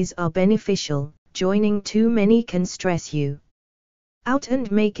activities are beneficial, joining too many can stress you out and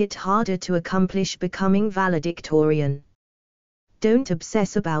make it harder to accomplish becoming valedictorian. Don't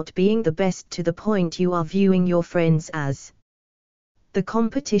obsess about being the best to the point you are viewing your friends as the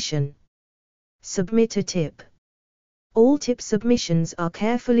competition. Submit a tip. All tip submissions are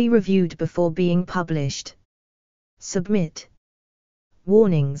carefully reviewed before being published. Submit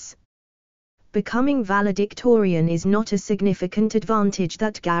warnings. Becoming valedictorian is not a significant advantage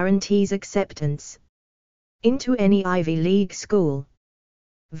that guarantees acceptance into any Ivy League school.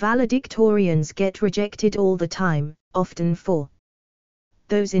 Valedictorians get rejected all the time, often for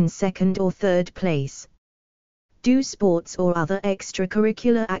those in second or third place. Do sports or other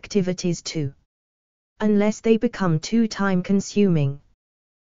extracurricular activities too, unless they become too time-consuming.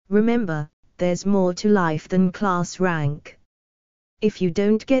 Remember, there's more to life than class rank. If you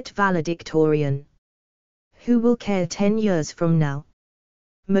don't get valedictorian, who will care 10 years from now?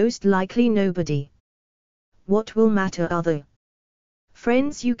 Most likely nobody. What will matter are the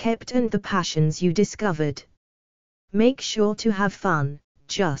friends you kept and the passions you discovered. Make sure to have fun,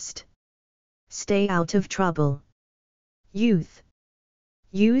 just stay out of trouble. Youth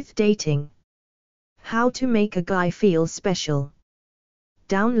dating. How to make a guy feel special.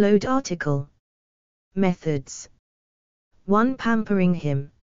 Download article. Methods. 1. Pampering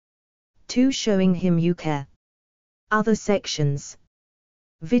him. 2. Showing him you care. Other sections.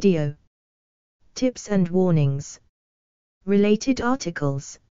 Video. Tips and warnings. Related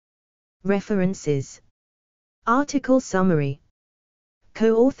articles. References. Article summary.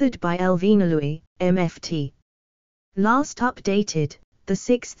 Co-authored by Elvina Louis, MFT. Last updated, the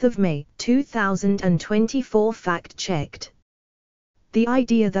 6th of May, 2024. Fact-checked. The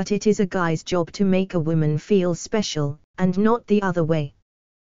idea that it is a guy's job to make a woman feel special, and not the other way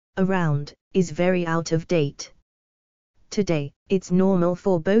around, is very out of date. Today, it's normal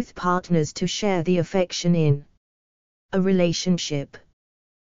for both partners to share the affection in a relationship.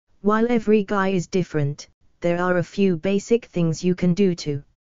 While every guy is different, there are a few basic things you can do to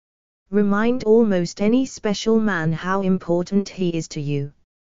remind almost any special man how important he is to you.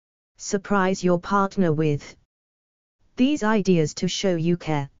 Surprise your partner with these ideas to show you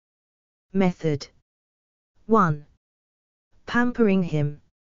care. Method 1. Pampering him.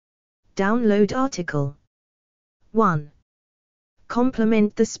 Download article. 1.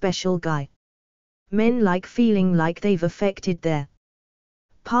 Compliment the special guy. Men like feeling like they've affected their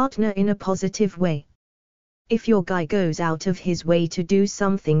partner in a positive way. If your guy goes out of his way to do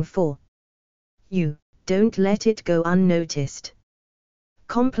something for you, don't let it go unnoticed.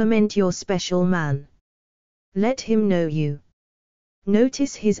 Compliment your special man. Let him know you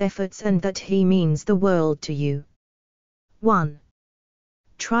notice his efforts and that he means the world to you. 1.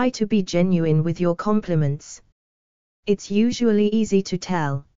 Try to be genuine with your compliments. It's usually easy to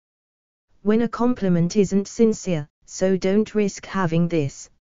tell when a compliment isn't sincere, so don't risk having this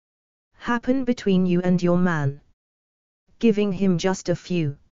happen between you and your man. Giving him just a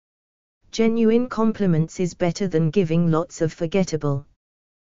few genuine compliments is better than giving lots of forgettable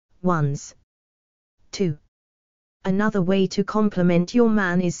ones. 2. Another way to compliment your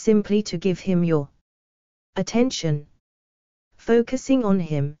man is simply to give him your attention. Focusing on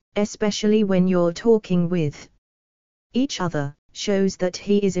him, especially when you're talking with each other, shows that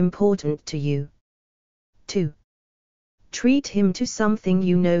he is important to you. 2. Treat him to something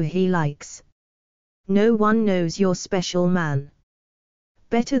you know he likes. No one knows your special man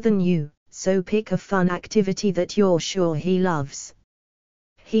better than you, so pick a fun activity that you're sure he loves.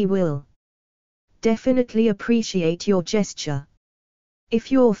 He will definitely appreciate your gesture.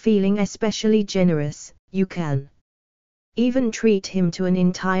 If you're feeling especially generous, you can even treat him to an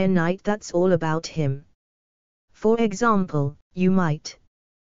entire night that's all about him. For example, you might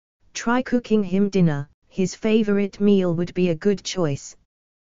try cooking him dinner. His favorite meal would be a good choice.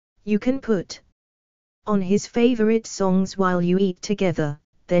 You can put on his favorite songs while you eat together,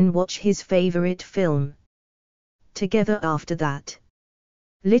 then watch his favorite film together after that.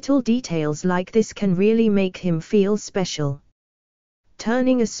 Little details like this can really make him feel special.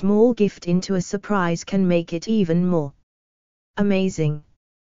 Turning a small gift into a surprise can make it even more amazing.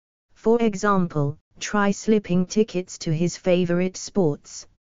 For example, try slipping tickets to his favorite sports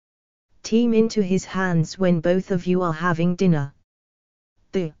team into his hands when both of you are having dinner.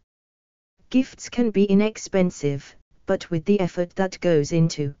 The gifts can be inexpensive, but with the effort that goes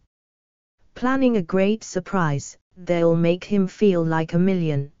into planning a great surprise, they'll make him feel like $1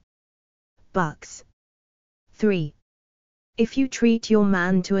 million. 3. If you treat your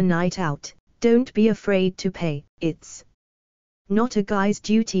man to a night out, don't be afraid to pay. It's not a guy's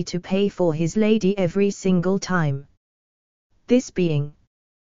duty to pay for his lady every single time. This being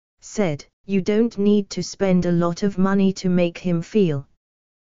said, you don't need to spend a lot of money to make him feel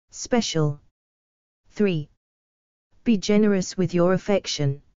special. 3. Be generous with your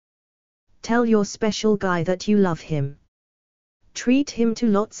affection. Tell your special guy that you love him. Treat him to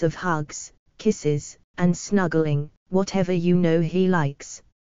lots of hugs, kisses, and snuggling, whatever you know he likes.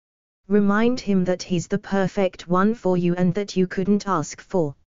 Remind him that he's the perfect one for you and that you couldn't ask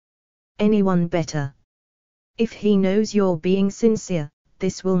for anyone better. If he knows you're being sincere,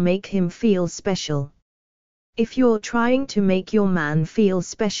 this will make him feel special. If you're trying to make your man feel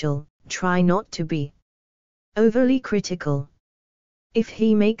special, try not to be overly critical. If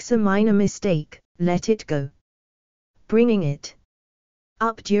he makes a minor mistake, let it go. Bringing it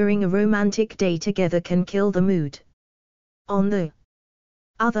up during a romantic day together can kill the mood. On the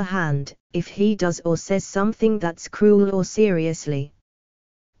other hand, if he does or says something that's cruel or seriously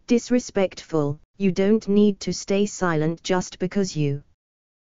disrespectful, you don't need to stay silent just because you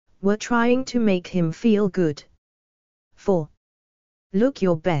were trying to make him feel good. 4. Look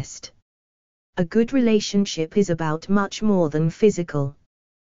your best. A good relationship is about much more than physical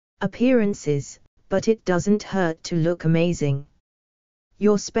appearances, but it doesn't hurt to look amazing.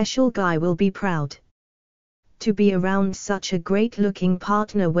 Your special guy will be proud to be around such a great-looking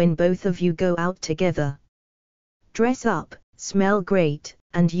partner when both of you go out together. Dress up, smell great,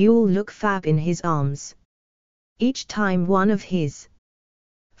 and you'll look fab in his arms. Each time one of his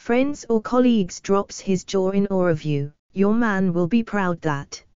friends or colleagues drops his jaw in awe of you, your man will be proud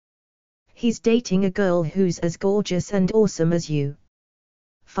that he's dating a girl who's as gorgeous and awesome as you.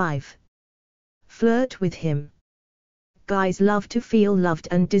 5. Flirt with him. Guys love to feel loved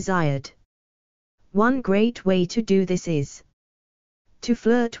and desired. One great way to do this is to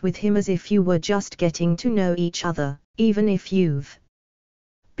flirt with him as if you were just getting to know each other, even if you've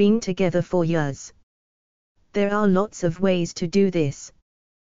been together for years. There are lots of ways to do this.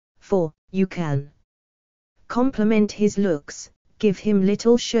 4. You can compliment his looks, give him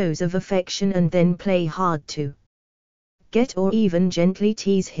little shows of affection and then play hard to get or even gently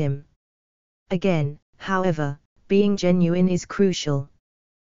tease him. Again, however, being genuine is crucial.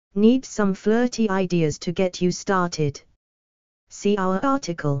 Need some flirty ideas to get you started? See our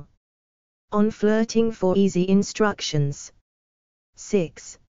article on flirting for easy instructions.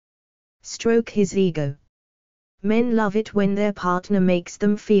 6. Stroke his ego. Men love it when their partner makes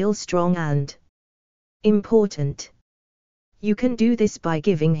them feel strong and important. You can do this by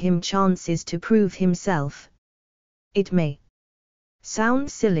giving him chances to prove himself. It may sound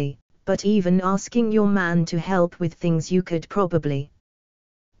silly, but even asking your man to help with things you could probably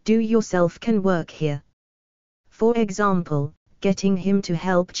do yourself can work here. For example, getting him to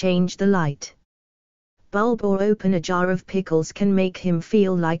help change the light bulb or open a jar of pickles can make him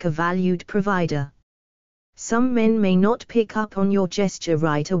feel like a valued provider. Some men may not pick up on your gesture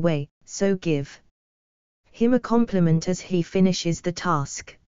right away, so give him a compliment as he finishes the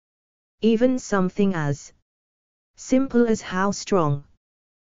task. Even something as simple as "how strong,"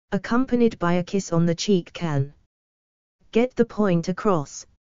 accompanied by a kiss on the cheek, can get the point across.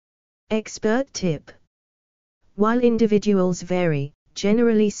 Expert tip. While individuals vary,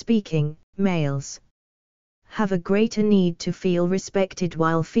 generally speaking, males have a greater need to feel respected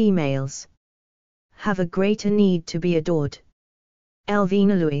while females have a greater need to be adored.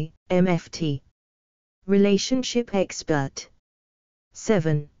 Elvina Louis, MFT. Relationship expert.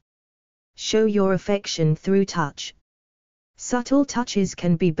 7. Show your affection through touch. Subtle touches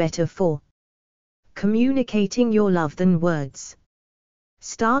can be better for communicating your love than words.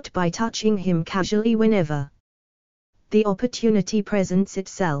 Start by touching him casually whenever the opportunity presents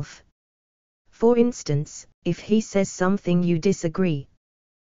itself. For instance, if he says something you disagree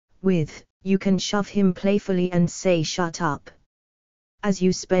with, you can shove him playfully and say "shut up." As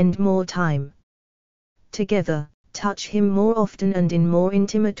you spend more time together, touch him more often and in more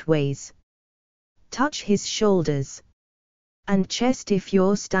intimate ways. Touch his shoulders and chest if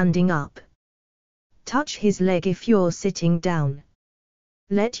you're standing up. Touch his leg if you're sitting down.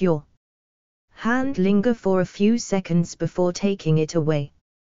 Let your hand linger for a few seconds before taking it away.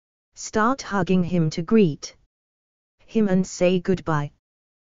 Start hugging him to greet him and say goodbye.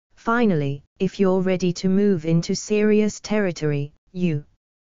 Finally, if you're ready to move into serious territory, you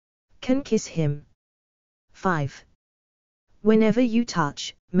can kiss him. 5. Whenever you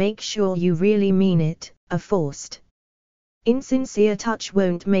touch, make sure you really mean it. A forced, insincere touch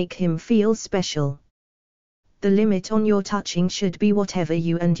won't make him feel special. The limit on your touching should be whatever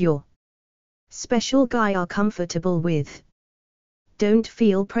you and your special guy are comfortable with. Don't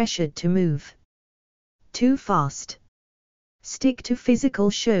feel pressured to move too fast. Stick to physical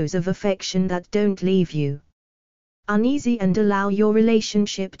shows of affection that don't leave you uneasy and allow your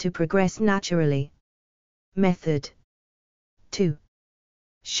relationship to progress naturally. Method 2.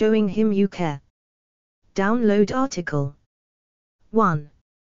 Showing him you care. Download article. 1.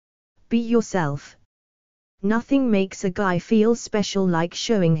 Be yourself. Nothing makes a guy feel special like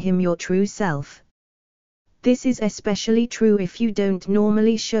showing him your true self. This is especially true if you don't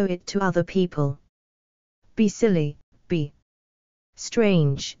normally show it to other people. Be silly, be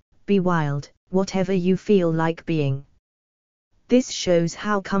strange, be wild, whatever you feel like being. This shows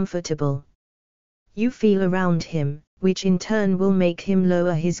how comfortable you feel around him, which in turn will make him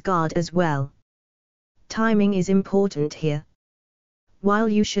lower his guard as well. Timing is important here. While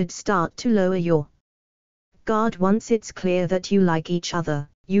you should start to lower your guard once it's clear that you like each other,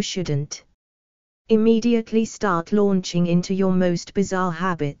 you shouldn't immediately start launching into your most bizarre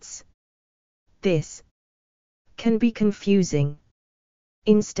habits. This can be confusing.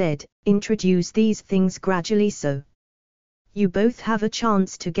 Instead, introduce these things gradually so you both have a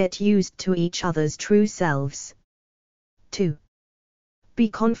chance to get used to each other's true selves. 2. Be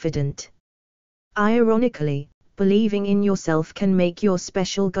confident. Ironically, believing in yourself can make your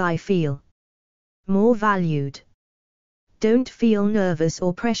special guy feel more valued. Don't feel nervous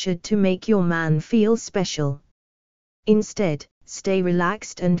or pressured to make your man feel special. Instead, stay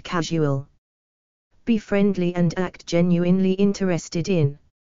relaxed and casual. Be friendly and act genuinely interested in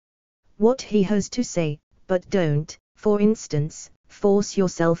what he has to say, but don't, for instance, force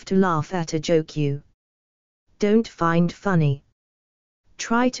yourself to laugh at a joke you don't find funny.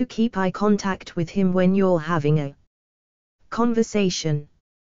 Try to keep eye contact with him when you're having a conversation.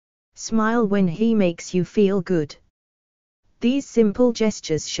 Smile when he makes you feel good. These simple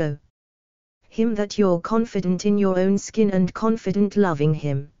gestures show him that you're confident in your own skin and confident loving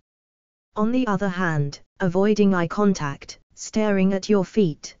him. On the other hand, avoiding eye contact, staring at your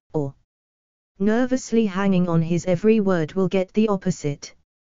feet, or nervously hanging on his every word will get the opposite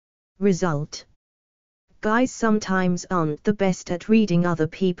result. Guys sometimes aren't the best at reading other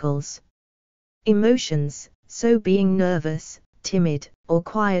people's emotions, so being nervous, timid, or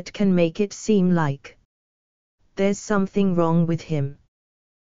quiet can make it seem like there's something wrong with him.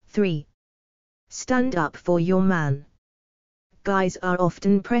 3. Stand up for your man. Guys are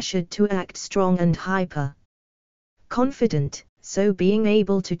often pressured to act strong and hyper confident, so being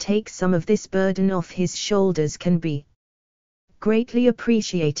able to take some of this burden off his shoulders can be greatly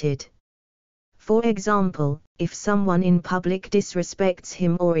appreciated. For example, if someone in public disrespects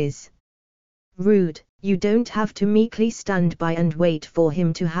him or is rude, you don't have to meekly stand by and wait for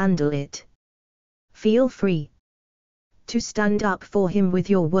him to handle it. Feel free to stand up for him with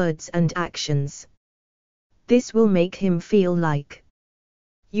your words and actions. This will make him feel like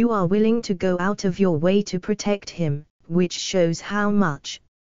you are willing to go out of your way to protect him, which shows how much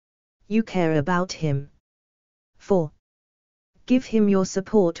you care about him. 4. Give him your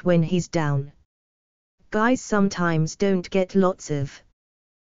support when he's down. Guys sometimes don't get lots of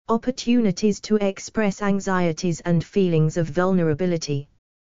opportunities to express anxieties and feelings of vulnerability.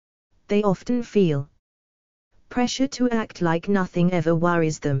 They often feel pressure to act like nothing ever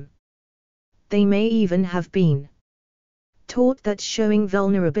worries them. They may even have been taught that showing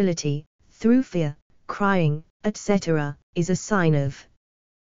vulnerability, through fear, crying, etc., is a sign of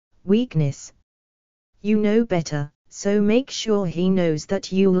weakness. You know better, so make sure he knows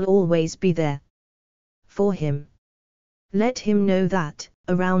that you'll always be there for him. Let him know that,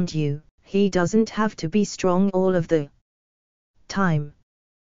 around you, he doesn't have to be strong all of the time.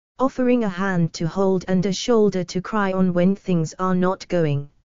 Offering a hand to hold and a shoulder to cry on when things are not going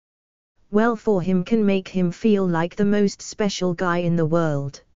well for him can make him feel like the most special guy in the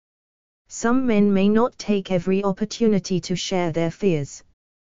world. Some men may not take every opportunity to share their fears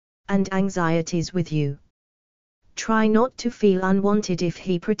and anxieties with you. Try not to feel unwanted if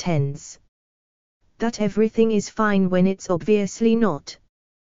he pretends that everything is fine when it's obviously not.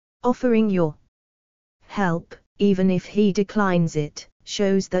 Offering your help, even if he declines it,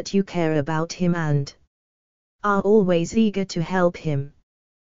 shows that you care about him and are always eager to help him.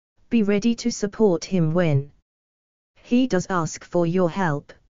 Be ready to support him when he does ask for your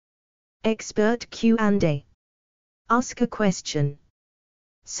help. Expert Q&A. Ask a question.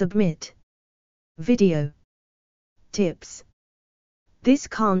 Submit video tips. This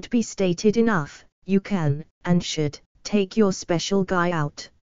can't be stated enough. You can, and should, take your special guy out.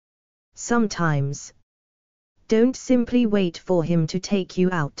 Sometimes. Don't simply wait for him to take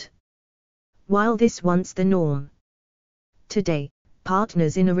you out. While this once the norm, today,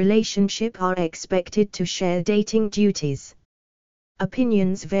 partners in a relationship are expected to share dating duties.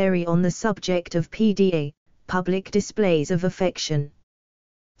 Opinions vary on the subject of PDA, public displays of affection.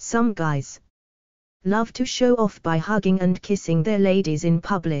 Some guys love to show off by hugging and kissing their ladies in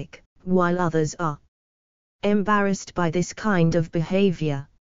public, while others are embarrassed by this kind of behavior.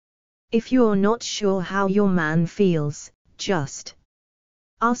 If you're not sure how your man feels, just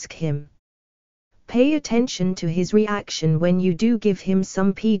ask him. Pay attention to his reaction when you do give him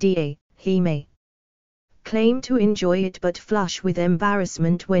some PDA. He may claim to enjoy it but flush with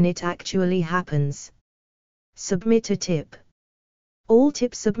embarrassment when it actually happens. Submit a tip. All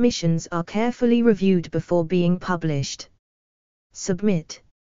tip submissions are carefully reviewed before being published. Submit.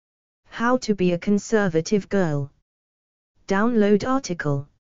 How to be a conservative girl. Download article.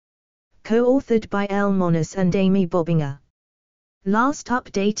 Co-authored by Elle Monis and Amy Bobinger. Last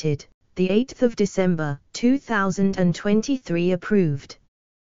updated, the 8th of December, 2023. Approved.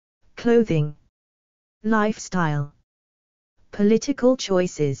 Clothing. Lifestyle. Political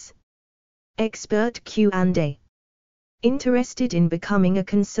choices. Expert Q&A. Interested in becoming a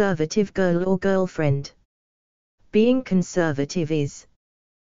conservative girl or girlfriend? Being conservative is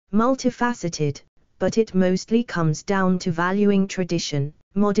multifaceted, but it mostly comes down to valuing tradition,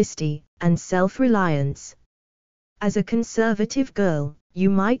 modesty, and self-reliance. As a conservative girl, you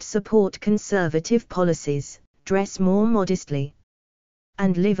might support conservative policies, dress more modestly,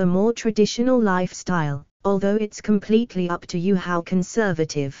 and live a more traditional lifestyle, although it's completely up to you how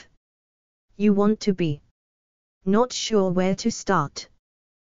conservative you want to be. Not sure where to start?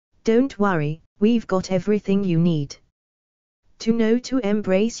 Don't worry, we've got everything you need to know to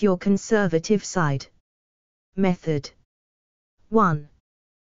embrace your conservative side. Method 1.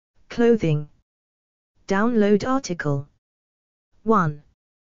 Clothing. Download article. 1.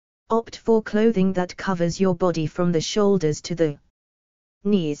 Opt for clothing that covers your body from the shoulders to the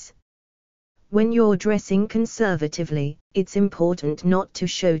knees. When you're dressing conservatively, it's important not to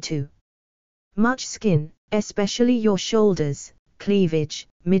show too much skin, especially your shoulders, cleavage,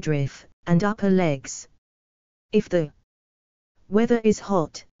 midriff, and upper legs. If the weather is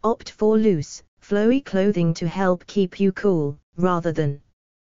hot, opt for loose, flowy clothing to help keep you cool, rather than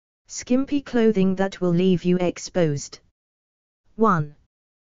skimpy clothing that will leave you exposed. 1.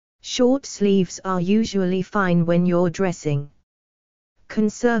 Short sleeves are usually fine when you're dressing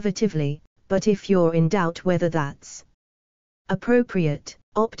conservatively, but if you're in doubt whether that's appropriate,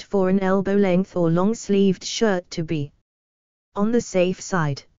 opt for an elbow-length or long-sleeved shirt to be on the safe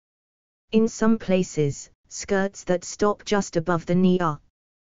side. In some places, skirts that stop just above the knee are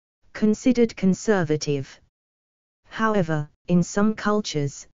considered conservative. However, in some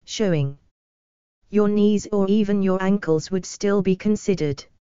cultures, showing your knees or even your ankles would still be considered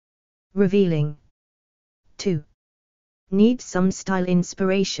revealing. 2. Need some style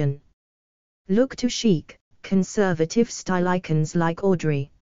inspiration? Look to chic, conservative style icons like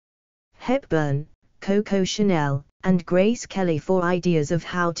Audrey Hepburn, Coco Chanel, and Grace Kelly for ideas of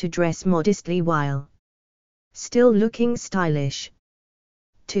how to dress modestly while still looking stylish.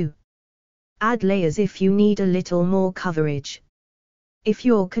 2. Add layers if you need a little more coverage. If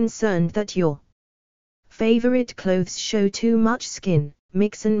you're concerned that your favorite clothes show too much skin,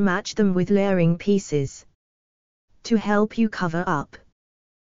 mix and match them with layering pieces to help you cover up.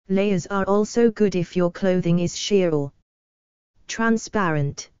 Layers are also good if your clothing is sheer or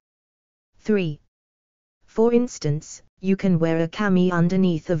transparent. 3. For instance, you can wear a cami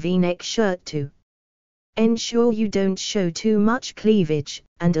underneath a V-neck shirt to ensure you don't show too much cleavage,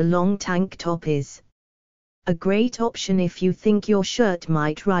 and a long tank top is a great option if you think your shirt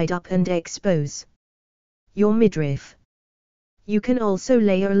might ride up and expose your midriff. You can also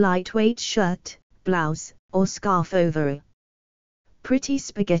layer a lightweight shirt, blouse, or scarf over a pretty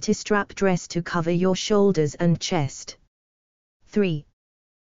spaghetti strap dress to cover your shoulders and chest. 3.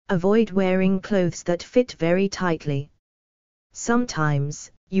 Avoid wearing clothes that fit very tightly.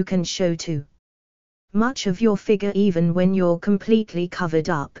 Sometimes, you can show too much of your figure even when you're completely covered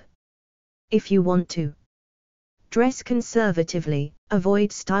up. If you want to dress conservatively,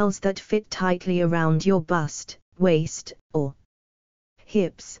 avoid styles that fit tightly around your bust, waist, or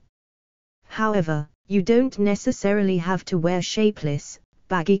hips. However, you don't necessarily have to wear shapeless,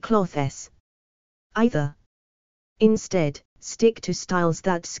 baggy clothes either. Instead, stick to styles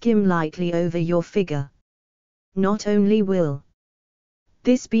that skim lightly over your figure. Not only will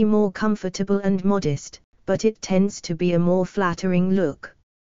this be more comfortable and modest, but it tends to be a more flattering look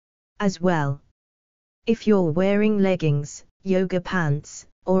as well. If you're wearing leggings, yoga pants,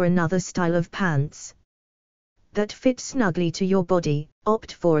 or another style of pants that fit snugly to your body,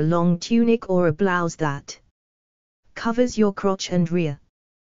 opt for a long tunic or a blouse that covers your crotch and rear.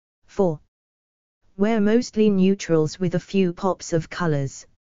 4. Wear mostly neutrals with a few pops of colors.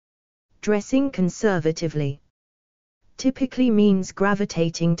 Dressing conservatively typically means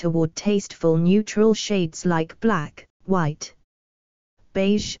gravitating toward tasteful neutral shades like black, white,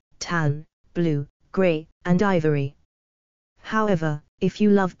 beige, tan, blue, gray, and ivory. However, if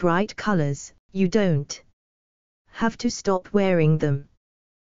you love bright colors, you don't have to stop wearing them.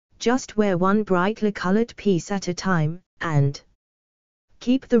 Just wear one brightly colored piece at a time, and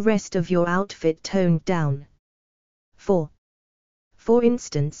keep the rest of your outfit toned down. 4. For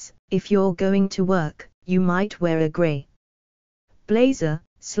instance, if you're going to work, you might wear a gray blazer,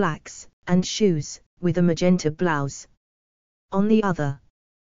 slacks, and shoes, with a magenta blouse. On the other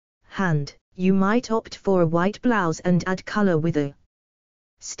hand, you might opt for a white blouse and add color with a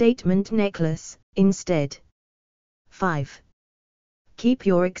statement necklace instead. 5. Keep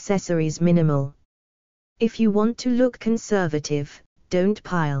your accessories minimal. If you want to look conservative, don't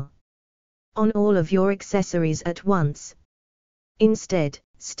pile on all of your accessories at once. Instead,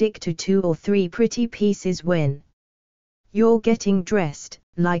 stick to 2 or 3 pretty pieces when you're getting dressed,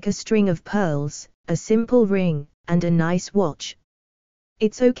 like a string of pearls, a simple ring, and a nice watch.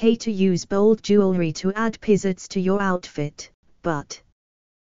 It's okay to use bold jewelry to add pizzazz to your outfit, but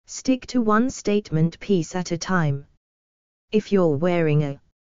stick to one statement piece at a time. If you're wearing a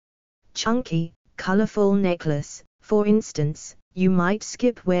chunky, colorful necklace, for instance, you might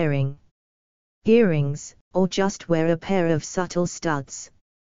skip wearing earrings, or just wear a pair of subtle studs.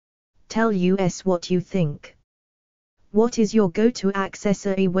 Tell us what you think. What is your go-to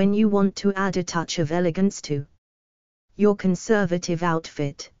accessory when you want to add a touch of elegance to your conservative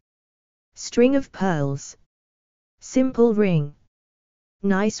outfit? String of pearls, simple ring,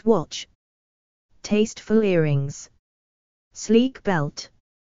 nice watch, tasteful earrings, sleek belt.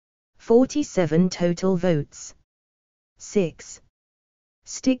 47 total votes. 6.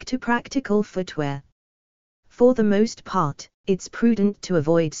 Stick to practical footwear. For the most part, it's prudent to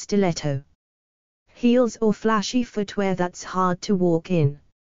avoid stiletto heels or flashy footwear that's hard to walk in.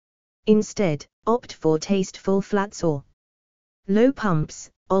 Instead, opt for tasteful flats or low pumps,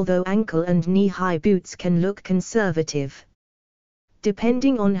 although ankle and knee-high boots can look conservative,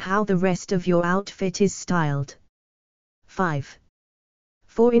 depending on how the rest of your outfit is styled. 5.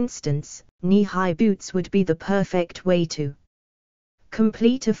 For instance, knee-high boots would be the perfect way to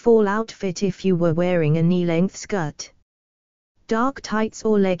complete a fall outfit if you were wearing a knee-length skirt, dark tights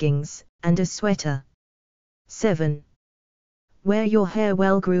or leggings, and a sweater. 7. Wear your hair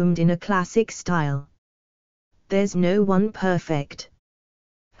well groomed in a classic style. There's no one perfect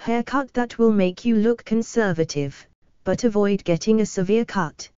Haircut that will make you look conservative, but avoid getting a severe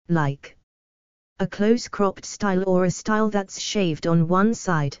cut, like a close-cropped style or a style that's shaved on one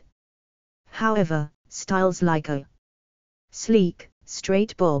side. However, styles like a sleek,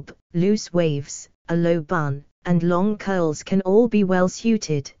 straight bob, loose waves, a low bun, and long curls can all be well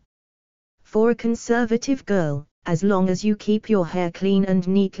suited for a conservative girl, as long as you keep your hair clean and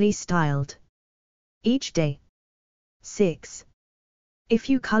neatly styled each day. 6. If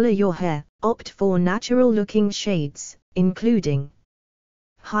you color your hair, opt for natural-looking shades, including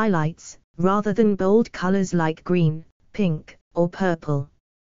highlights, rather than bold colors like green, pink, or purple.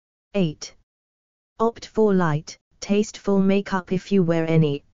 8. Opt for light, tasteful makeup if you wear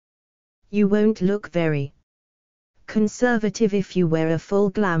any. You won't look very conservative if you wear a full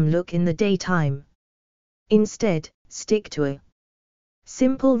glam look in the daytime. Instead, stick to a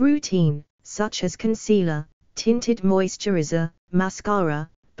simple routine, such as concealer, tinted moisturizer, mascara,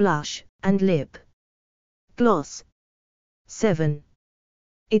 blush, and lip gloss. 7.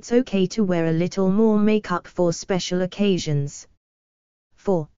 It's okay to wear a little more makeup for special occasions.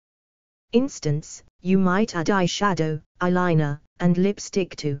 For instance, you might add eyeshadow, eyeliner, and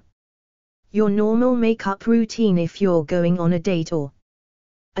lipstick to your normal makeup routine if you're going on a date or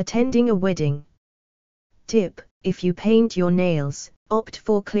attending a wedding. Tip: if you paint your nails, opt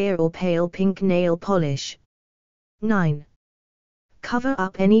for clear or pale pink nail polish. 9. Cover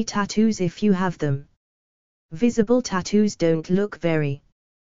up any tattoos if you have them. Visible tattoos don't look very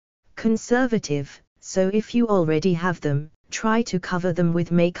conservative, so if you already have them, try to cover them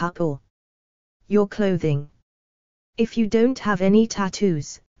with makeup or your clothing. If you don't have any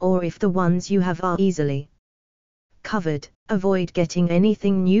tattoos, or if the ones you have are easily covered, avoid getting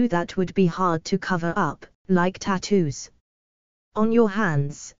anything new that would be hard to cover up, like tattoos on your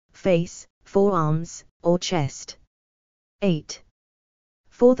hands, face, forearms, or chest. 8.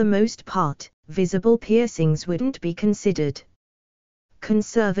 For the most part, visible piercings wouldn't be considered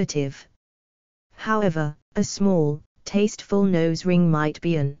conservative. However, a small, tasteful nose ring might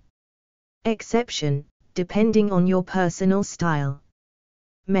be an exception, depending on your personal style.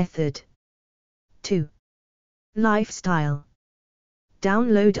 Method 2. Lifestyle.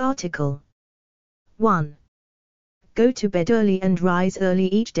 Download article. 1. Go to bed early and rise early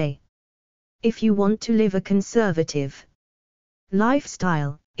each day. If you want to live a conservative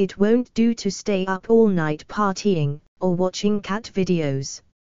lifestyle, it won't do to stay up all night partying, or watching cat videos.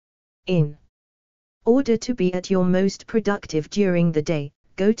 In order to be at your most productive during the day,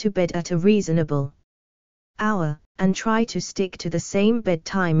 go to bed at a reasonable hour, and try to stick to the same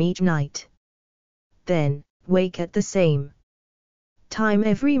bedtime each night. Then, wake at the same time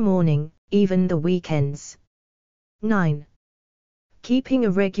every morning, even the weekends. 9. Keeping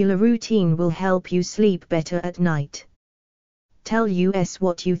a regular routine will help you sleep better at night. Tell us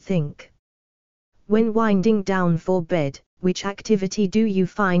what you think. When winding down for bed, which activity do you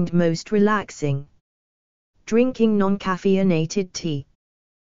find most relaxing? Drinking non-caffeinated tea.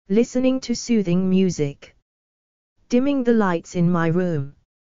 Listening to soothing music. Dimming the lights in my room.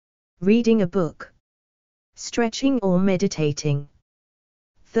 Reading a book. Stretching or meditating.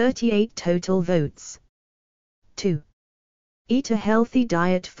 38 total votes. 2. Eat a healthy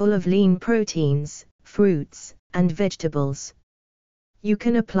diet full of lean proteins, fruits, and vegetables. You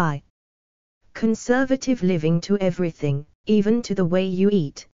can apply conservative living to everything, even to the way you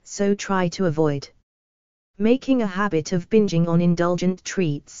eat, so try to avoid making a habit of binging on indulgent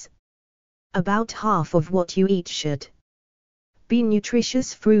treats. About half of what you eat should be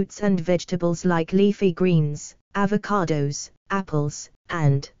nutritious fruits and vegetables like leafy greens, avocados, apples,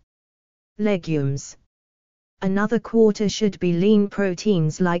 and legumes. Another quarter should be lean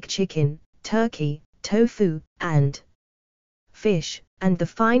proteins like chicken, turkey, tofu, and fish, and the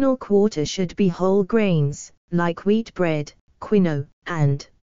final quarter should be whole grains, like wheat bread, quinoa, and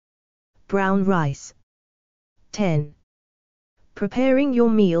brown rice. 10. Preparing your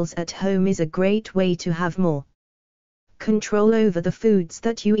meals at home is a great way to have more control over the foods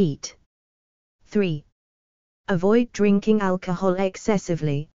that you eat. 3. Avoid drinking alcohol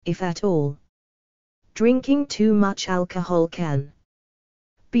excessively, if at all. Drinking too much alcohol can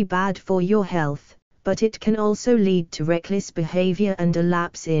be bad for your health, but it can also lead to reckless behavior and a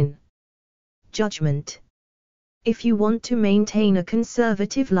lapse in judgment. If you want to maintain a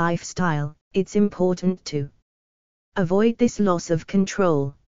conservative lifestyle, it's important to avoid this loss of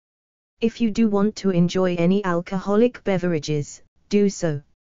control. If you do want to enjoy any alcoholic beverages, do so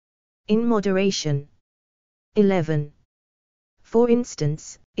in moderation. 11. For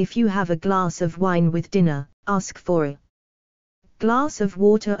instance, if you have a glass of wine with dinner, ask for a glass of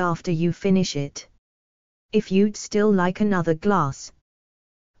water after you finish it. If you'd still like another glass,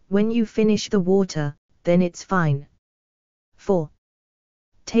 When you finish the water, then it's fine. 4.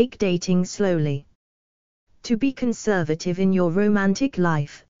 Take dating slowly. To be conservative in your romantic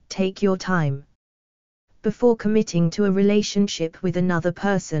life, take your time. Before committing to a relationship with another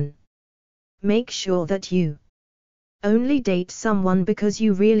person, make sure that you only date someone because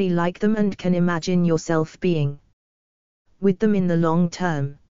you really like them and can imagine yourself being with them in the long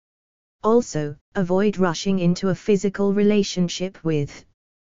term. Also, avoid rushing into a physical relationship with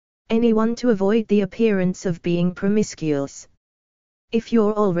anyone to avoid the appearance of being promiscuous. If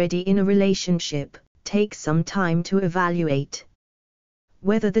you're already in a relationship, take some time to evaluate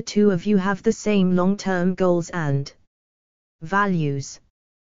whether the two of you have the same long-term goals and values.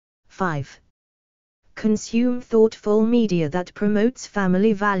 5. Consume thoughtful media that promotes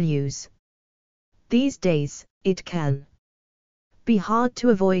family values. These days, it can be hard to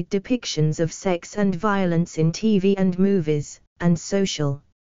avoid depictions of sex and violence in TV and movies, and social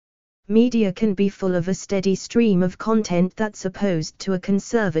media can be full of a steady stream of content that's opposed to a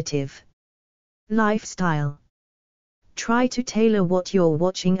conservative lifestyle. Try to tailor what you're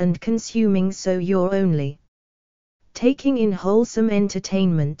watching and consuming so you're only taking in wholesome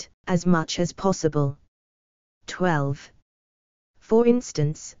entertainment, as much as possible. 12. For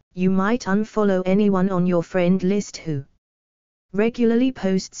instance, you might unfollow anyone on your friend list who regularly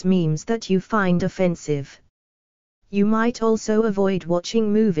posts memes that you find offensive. You might also avoid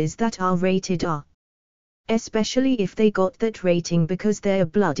watching movies that are rated R, especially if they got that rating because they're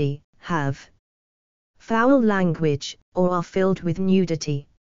bloody, have foul language, or are filled with nudity.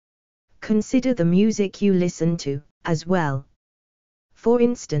 Consider the music you listen to, as well. For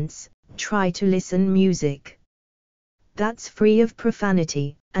instance, try to listen music that's free of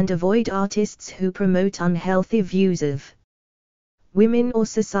profanity, and avoid artists who promote unhealthy views of women or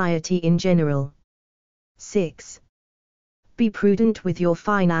society in general. 6. Be prudent with your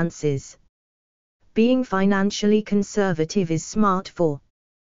finances. Being financially conservative is smart for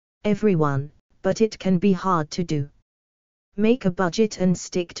everyone, but it can be hard to do. Make a budget and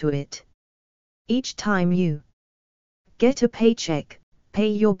stick to it. Each time you get a paycheck, pay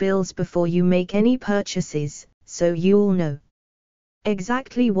your bills before you make any purchases, so you'll know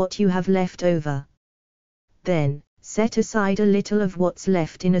exactly what you have left over. Then, set aside a little of what's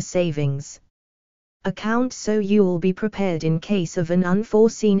left in a savings account so you'll be prepared in case of an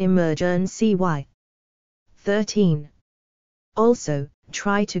unforeseen emergency. 13. Also,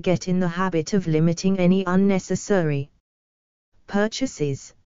 try to get in the habit of limiting any unnecessary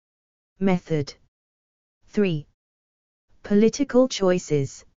purchases. Method 3. Political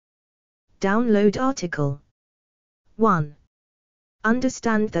choices. Download article. 1.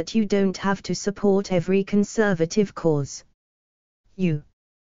 Understand that you don't have to support every conservative cause. You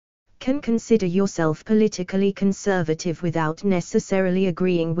can consider yourself politically conservative without necessarily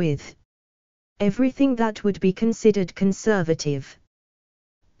agreeing with everything that would be considered conservative.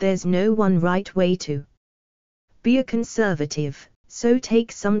 There's no one right way to be a conservative, so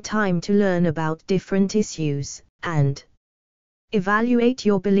take some time to learn about different issues, and evaluate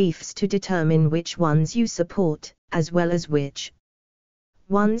your beliefs to determine which ones you support, as well as which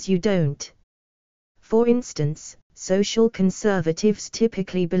ones you don't. For instance, social conservatives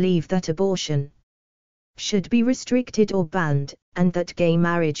typically believe that abortion should be restricted or banned, and that gay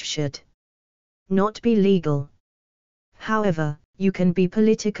marriage should not be legal. However, you can be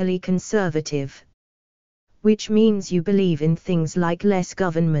politically conservative, which means you believe in things like less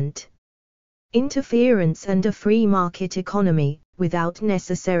government interference and a free market economy, without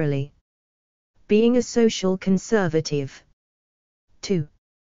necessarily being a social conservative. 2.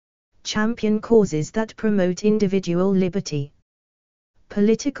 Champion causes that promote individual liberty.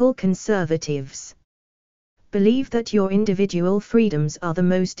 Political conservatives believe that your individual freedoms are the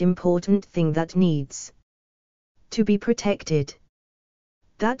most important thing that needs to be protected.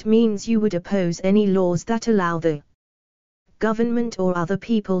 That means you would oppose any laws that allow the government or other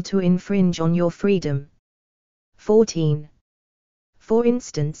people to infringe on your freedom. 14. For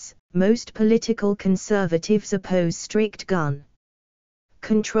instance, most political conservatives oppose strict gun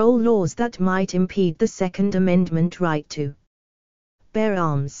control laws that might impede the Second Amendment right to bear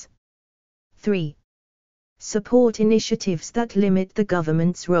arms. 3. Support initiatives that limit the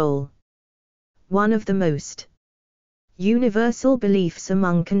government's role. One of the most universal beliefs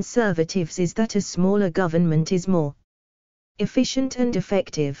among conservatives is that a smaller government is more efficient and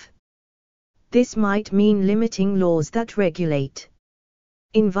effective. This might mean limiting laws that regulate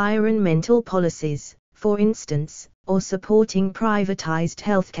environmental policies, for instance, or supporting privatized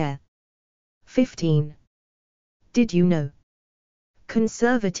healthcare. 15. Did you know?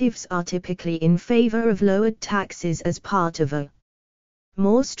 Conservatives are typically in favor of lowered taxes as part of a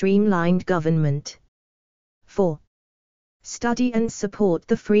More streamlined government. 4. Study and support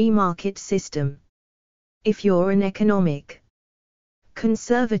the free market system. If you're an economic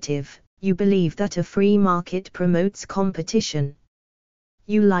conservative, you believe that a free market promotes competition.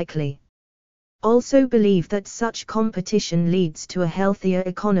 You likely also believe that such competition leads to a healthier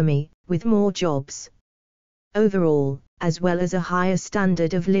economy, with more jobs overall, as well as a higher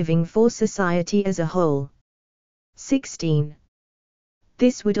standard of living for society as a whole. 16.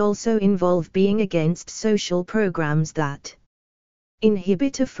 This would also involve being against social programs that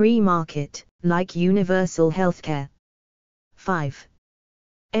inhibit a free market, like universal healthcare. 5.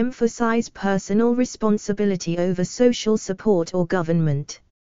 Emphasize personal responsibility over social support or government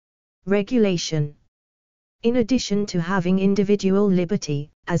regulation. In addition to having individual liberty,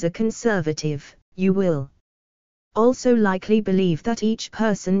 as a conservative, you will also likely believe that each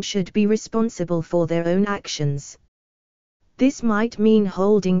person should be responsible for their own actions. This might mean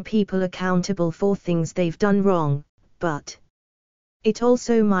holding people accountable for things they've done wrong, but it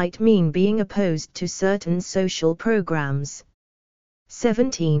also might mean being opposed to certain social programs.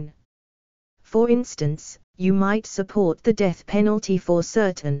 17. For instance, you might support the death penalty for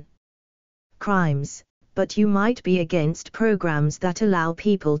certain crimes, but you might be against programs that allow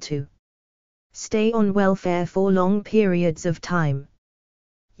people to stay on welfare for long periods of time.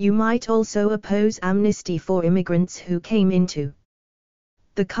 You might also oppose amnesty for immigrants who came into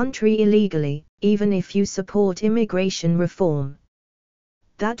the country illegally, even if you support immigration reform.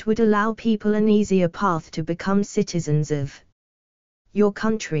 That would allow people an easier path to become citizens of your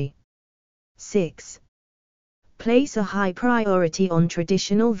country. 6. Place a high priority on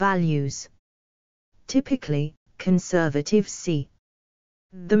traditional values. Typically, conservatives see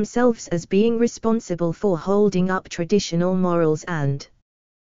themselves as being responsible for holding up traditional morals and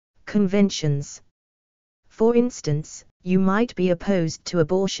conventions. For instance, you might be opposed to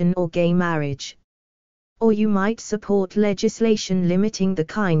abortion or gay marriage. Or you might support legislation limiting the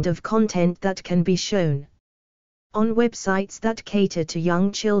kind of content that can be shown on websites that cater to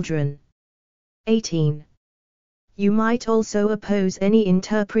young children. 18. You might also oppose any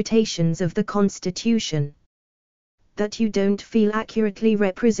interpretations of the Constitution that you don't feel accurately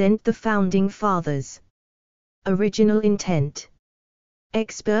represent the Founding Fathers' original intent.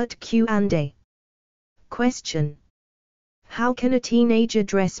 Expert Q&A. Question: how can a teenager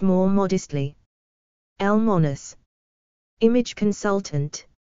dress more modestly? L. Monas, image consultant.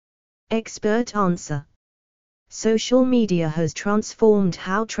 Expert answer: social media has transformed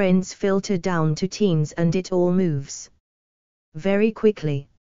how trends filter down to teens, and it all moves very quickly.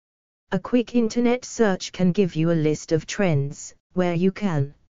 A quick internet search can give you a list of trends, where you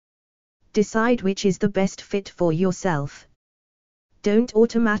can decide which is the best fit for yourself. Don't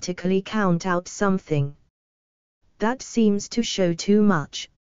automatically count out something that seems to show too much.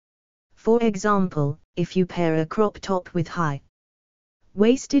 For example, if you pair a crop top with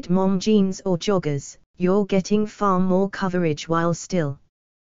high-waisted mom jeans or joggers, you're getting far more coverage while still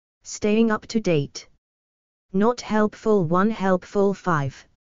staying up to date. Not helpful 1. Helpful 5.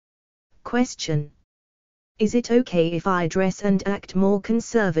 Question: is it okay if I dress and act more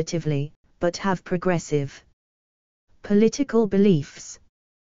conservatively, but have progressive political beliefs?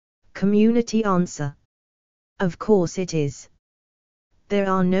 Community answer: of course it is. There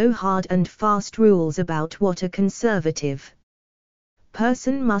are no hard and fast rules about what a conservative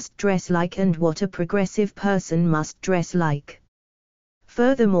person must dress like and what a progressive person must dress like.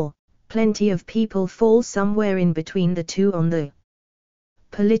 Furthermore, plenty of people fall somewhere in between the two on the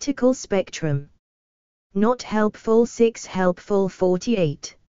political spectrum. Not helpful 6. Helpful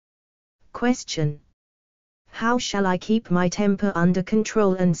 48. Question: how shall I keep my temper under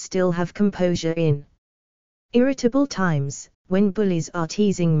control and still have composure in irritable times, when bullies are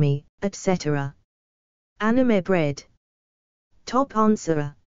teasing me, etc.? Anime bread. Top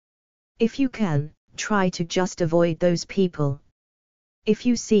answerer: if you can, try to just avoid those people. If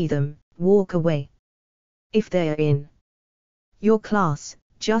you see them, walk away. If they're in your class,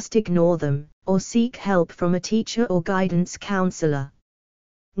 just ignore them, or seek help from a teacher or guidance counselor.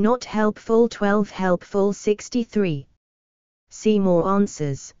 Not helpful 12. Helpful 63. See more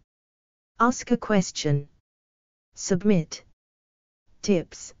answers. Ask a question. Submit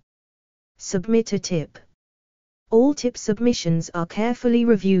tips. Submit a tip. All tip submissions are carefully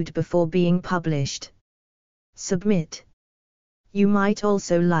reviewed before being published. Submit. You might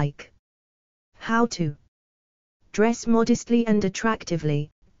also like how to dress modestly and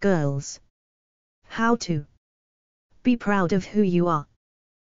attractively, girls. How to be proud of who you are.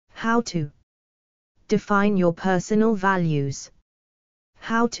 How to define your personal values.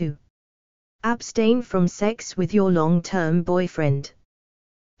 How to abstain from sex with your long-term boyfriend.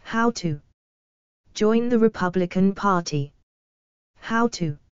 How to join the Republican Party. How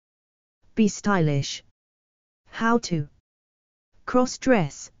to be stylish. How to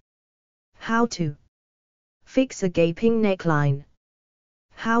cross-dress. How to fix a gaping neckline.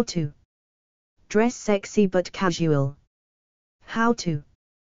 How to dress sexy but casual. How to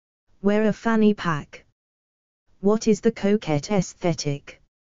wear a fanny pack. What is the coquette aesthetic?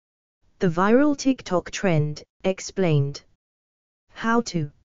 The viral TikTok trend, explained. How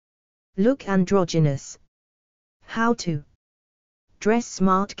to look androgynous. How to dress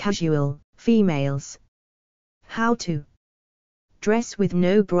smart casual, females. How to dress with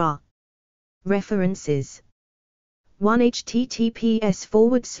no bra. References: 1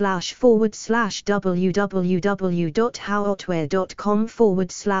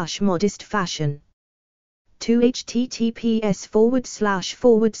 https://www.howotwear.com/modest fashion. 2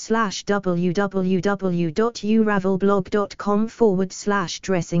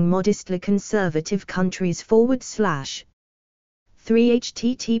 https://www.uravelblog.com/dressing modestly conservative countries/. 3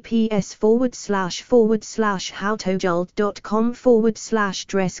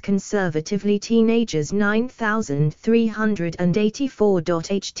 https://howtojult.com/dress conservatively teenagers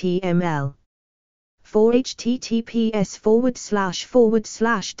 9384.html. 4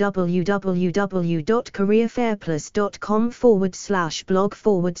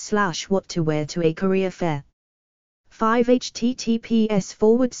 https://www.careerfairplus.com/blog/what to wear to a career fair. 5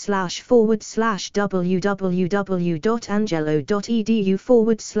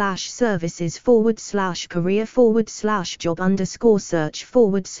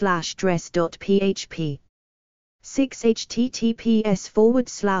 6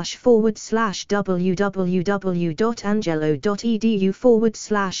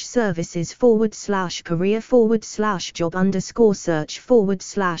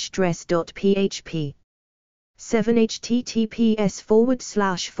 7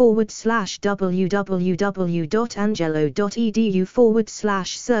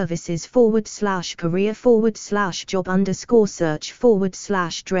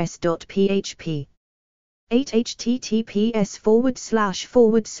 8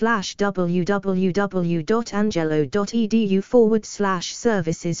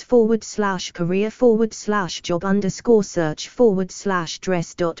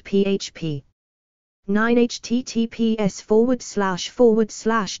 9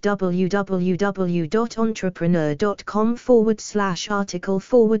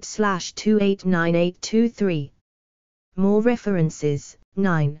 More references.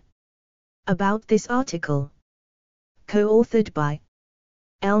 9. About this article. Co-authored by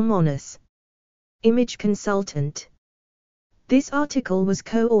L. Monas, image consultant. This article was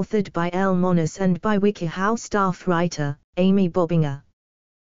co-authored by L. Monas and by Wiki staff writer, Amy Bobinger.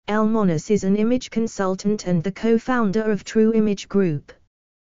 L. Monas is an image consultant and the co-founder of True Image Group.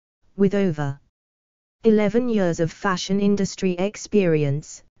 With over 11 years of fashion industry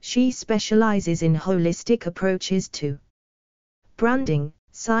experience, she specializes in holistic approaches to branding,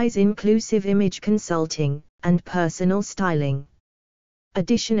 size-inclusive image consulting, and personal styling.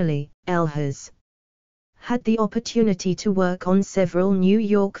 Additionally, Elle has had the opportunity to work on several New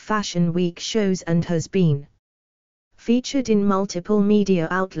York Fashion Week shows and has been featured in multiple media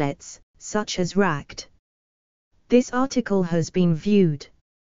outlets, such as Racked. This article has been viewed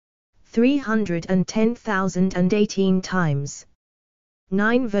 310,018 times.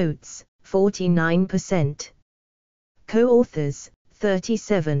 9 votes, 49%. Co-authors,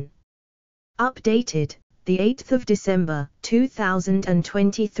 37. Updated, the 8th of December,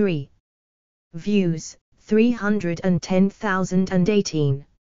 2023. Views, 310,018.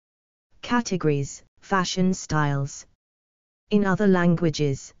 Categories, fashion styles. In other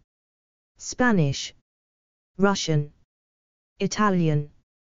languages: Spanish, Russian, Italian,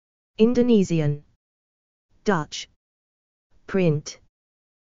 Indonesian, Dutch. Print.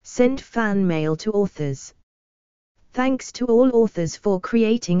 Send fan mail to authors. Thanks to all authors for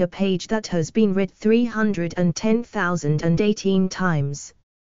creating a page that has been read 310,018 times.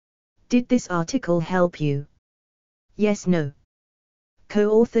 Did this article help you? Yes, no.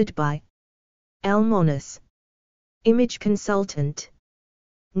 Co-authored by L. Monas, image consultant.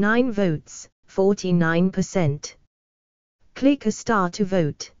 9 votes, 49%. Click a star to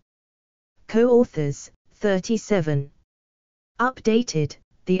vote. Co-authors, 37. Updated,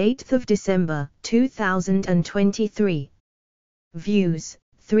 the 8th of December, 2023. Views,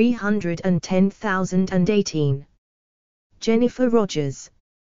 310,018. Jennifer Rogers.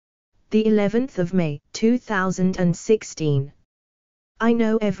 The 11th of May, 2016. I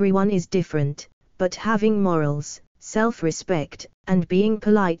know everyone is different, but having morals, self-respect, and being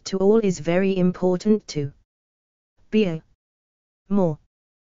polite to all is very important to be a more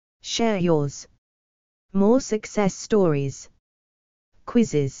Share yours. More success stories.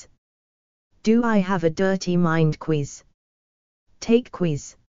 Quizzes. Do I have a dirty mind quiz? Take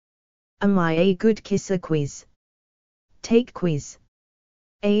quiz. Am I a good kisser quiz? Take quiz.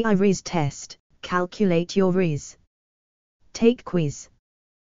 AI Riz test, calculate your riz. Take quiz.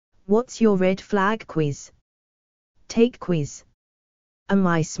 What's your red flag quiz? Take quiz. Am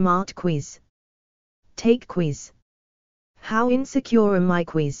I smart quiz? Take quiz. How insecure am I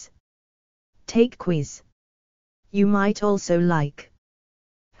quiz? Take quiz. You might also like.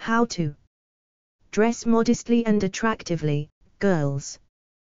 How to dress modestly and attractively, girls.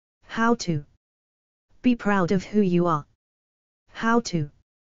 How to be proud of who you are. How to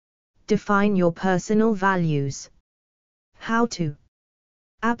define your personal values. How to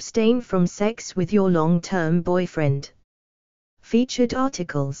abstain from sex with your long-term boyfriend. Featured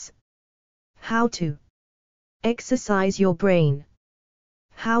articles. How to exercise your brain.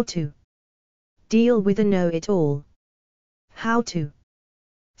 How to deal with a know-it-all. How to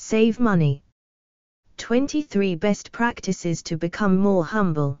save money. 23 best practices to become more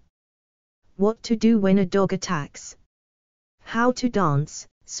humble. What to do when a dog attacks. How to dance,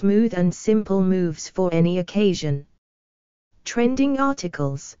 smooth and simple moves for any occasion. Trending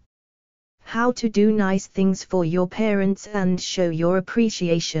articles. How to do nice things for your parents and show your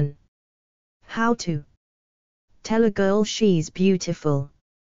appreciation. How to tell a girl she's beautiful.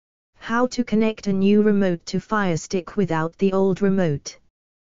 How to connect a new remote to Fire Stick without the old remote.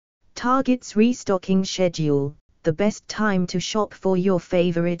 Target's restocking schedule, the best time to shop for your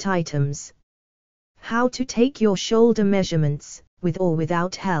favorite items. How to take your shoulder measurements, with or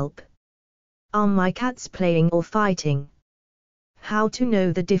without help. Are my cats playing or fighting? How to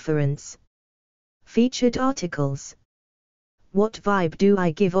know the difference. Featured articles. What vibe do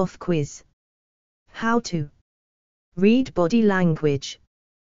I give off quiz. How to read body language.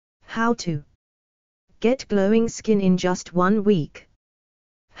 How to get glowing skin in just 1 week.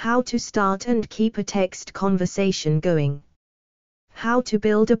 How to start and keep a text conversation going. How to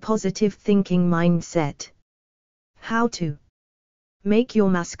build a positive thinking mindset. How to make your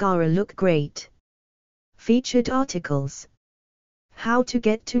mascara look great. Featured articles. How to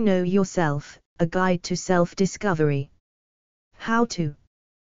get to know yourself, a guide to self-discovery. How to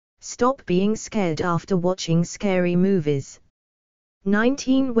stop being scared after watching scary movies.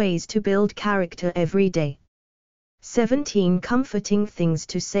 19 ways to build character every day. 17 comforting things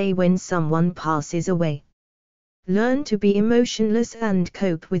to say when someone passes away. Learn to be emotionless and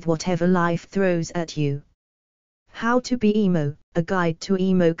cope with whatever life throws at you. How to be emo, a guide to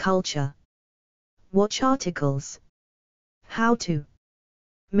emo culture. Watch articles. How to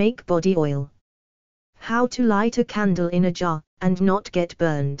make body oil. How to light a candle in a jar, and not get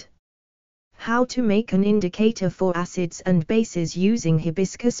burned. How to make an indicator for acids and bases using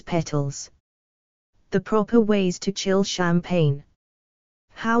hibiscus petals. The proper ways to chill champagne.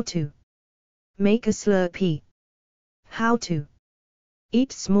 How to make a Slurpee. How to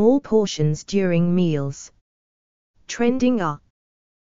eat small portions during meals. Trending are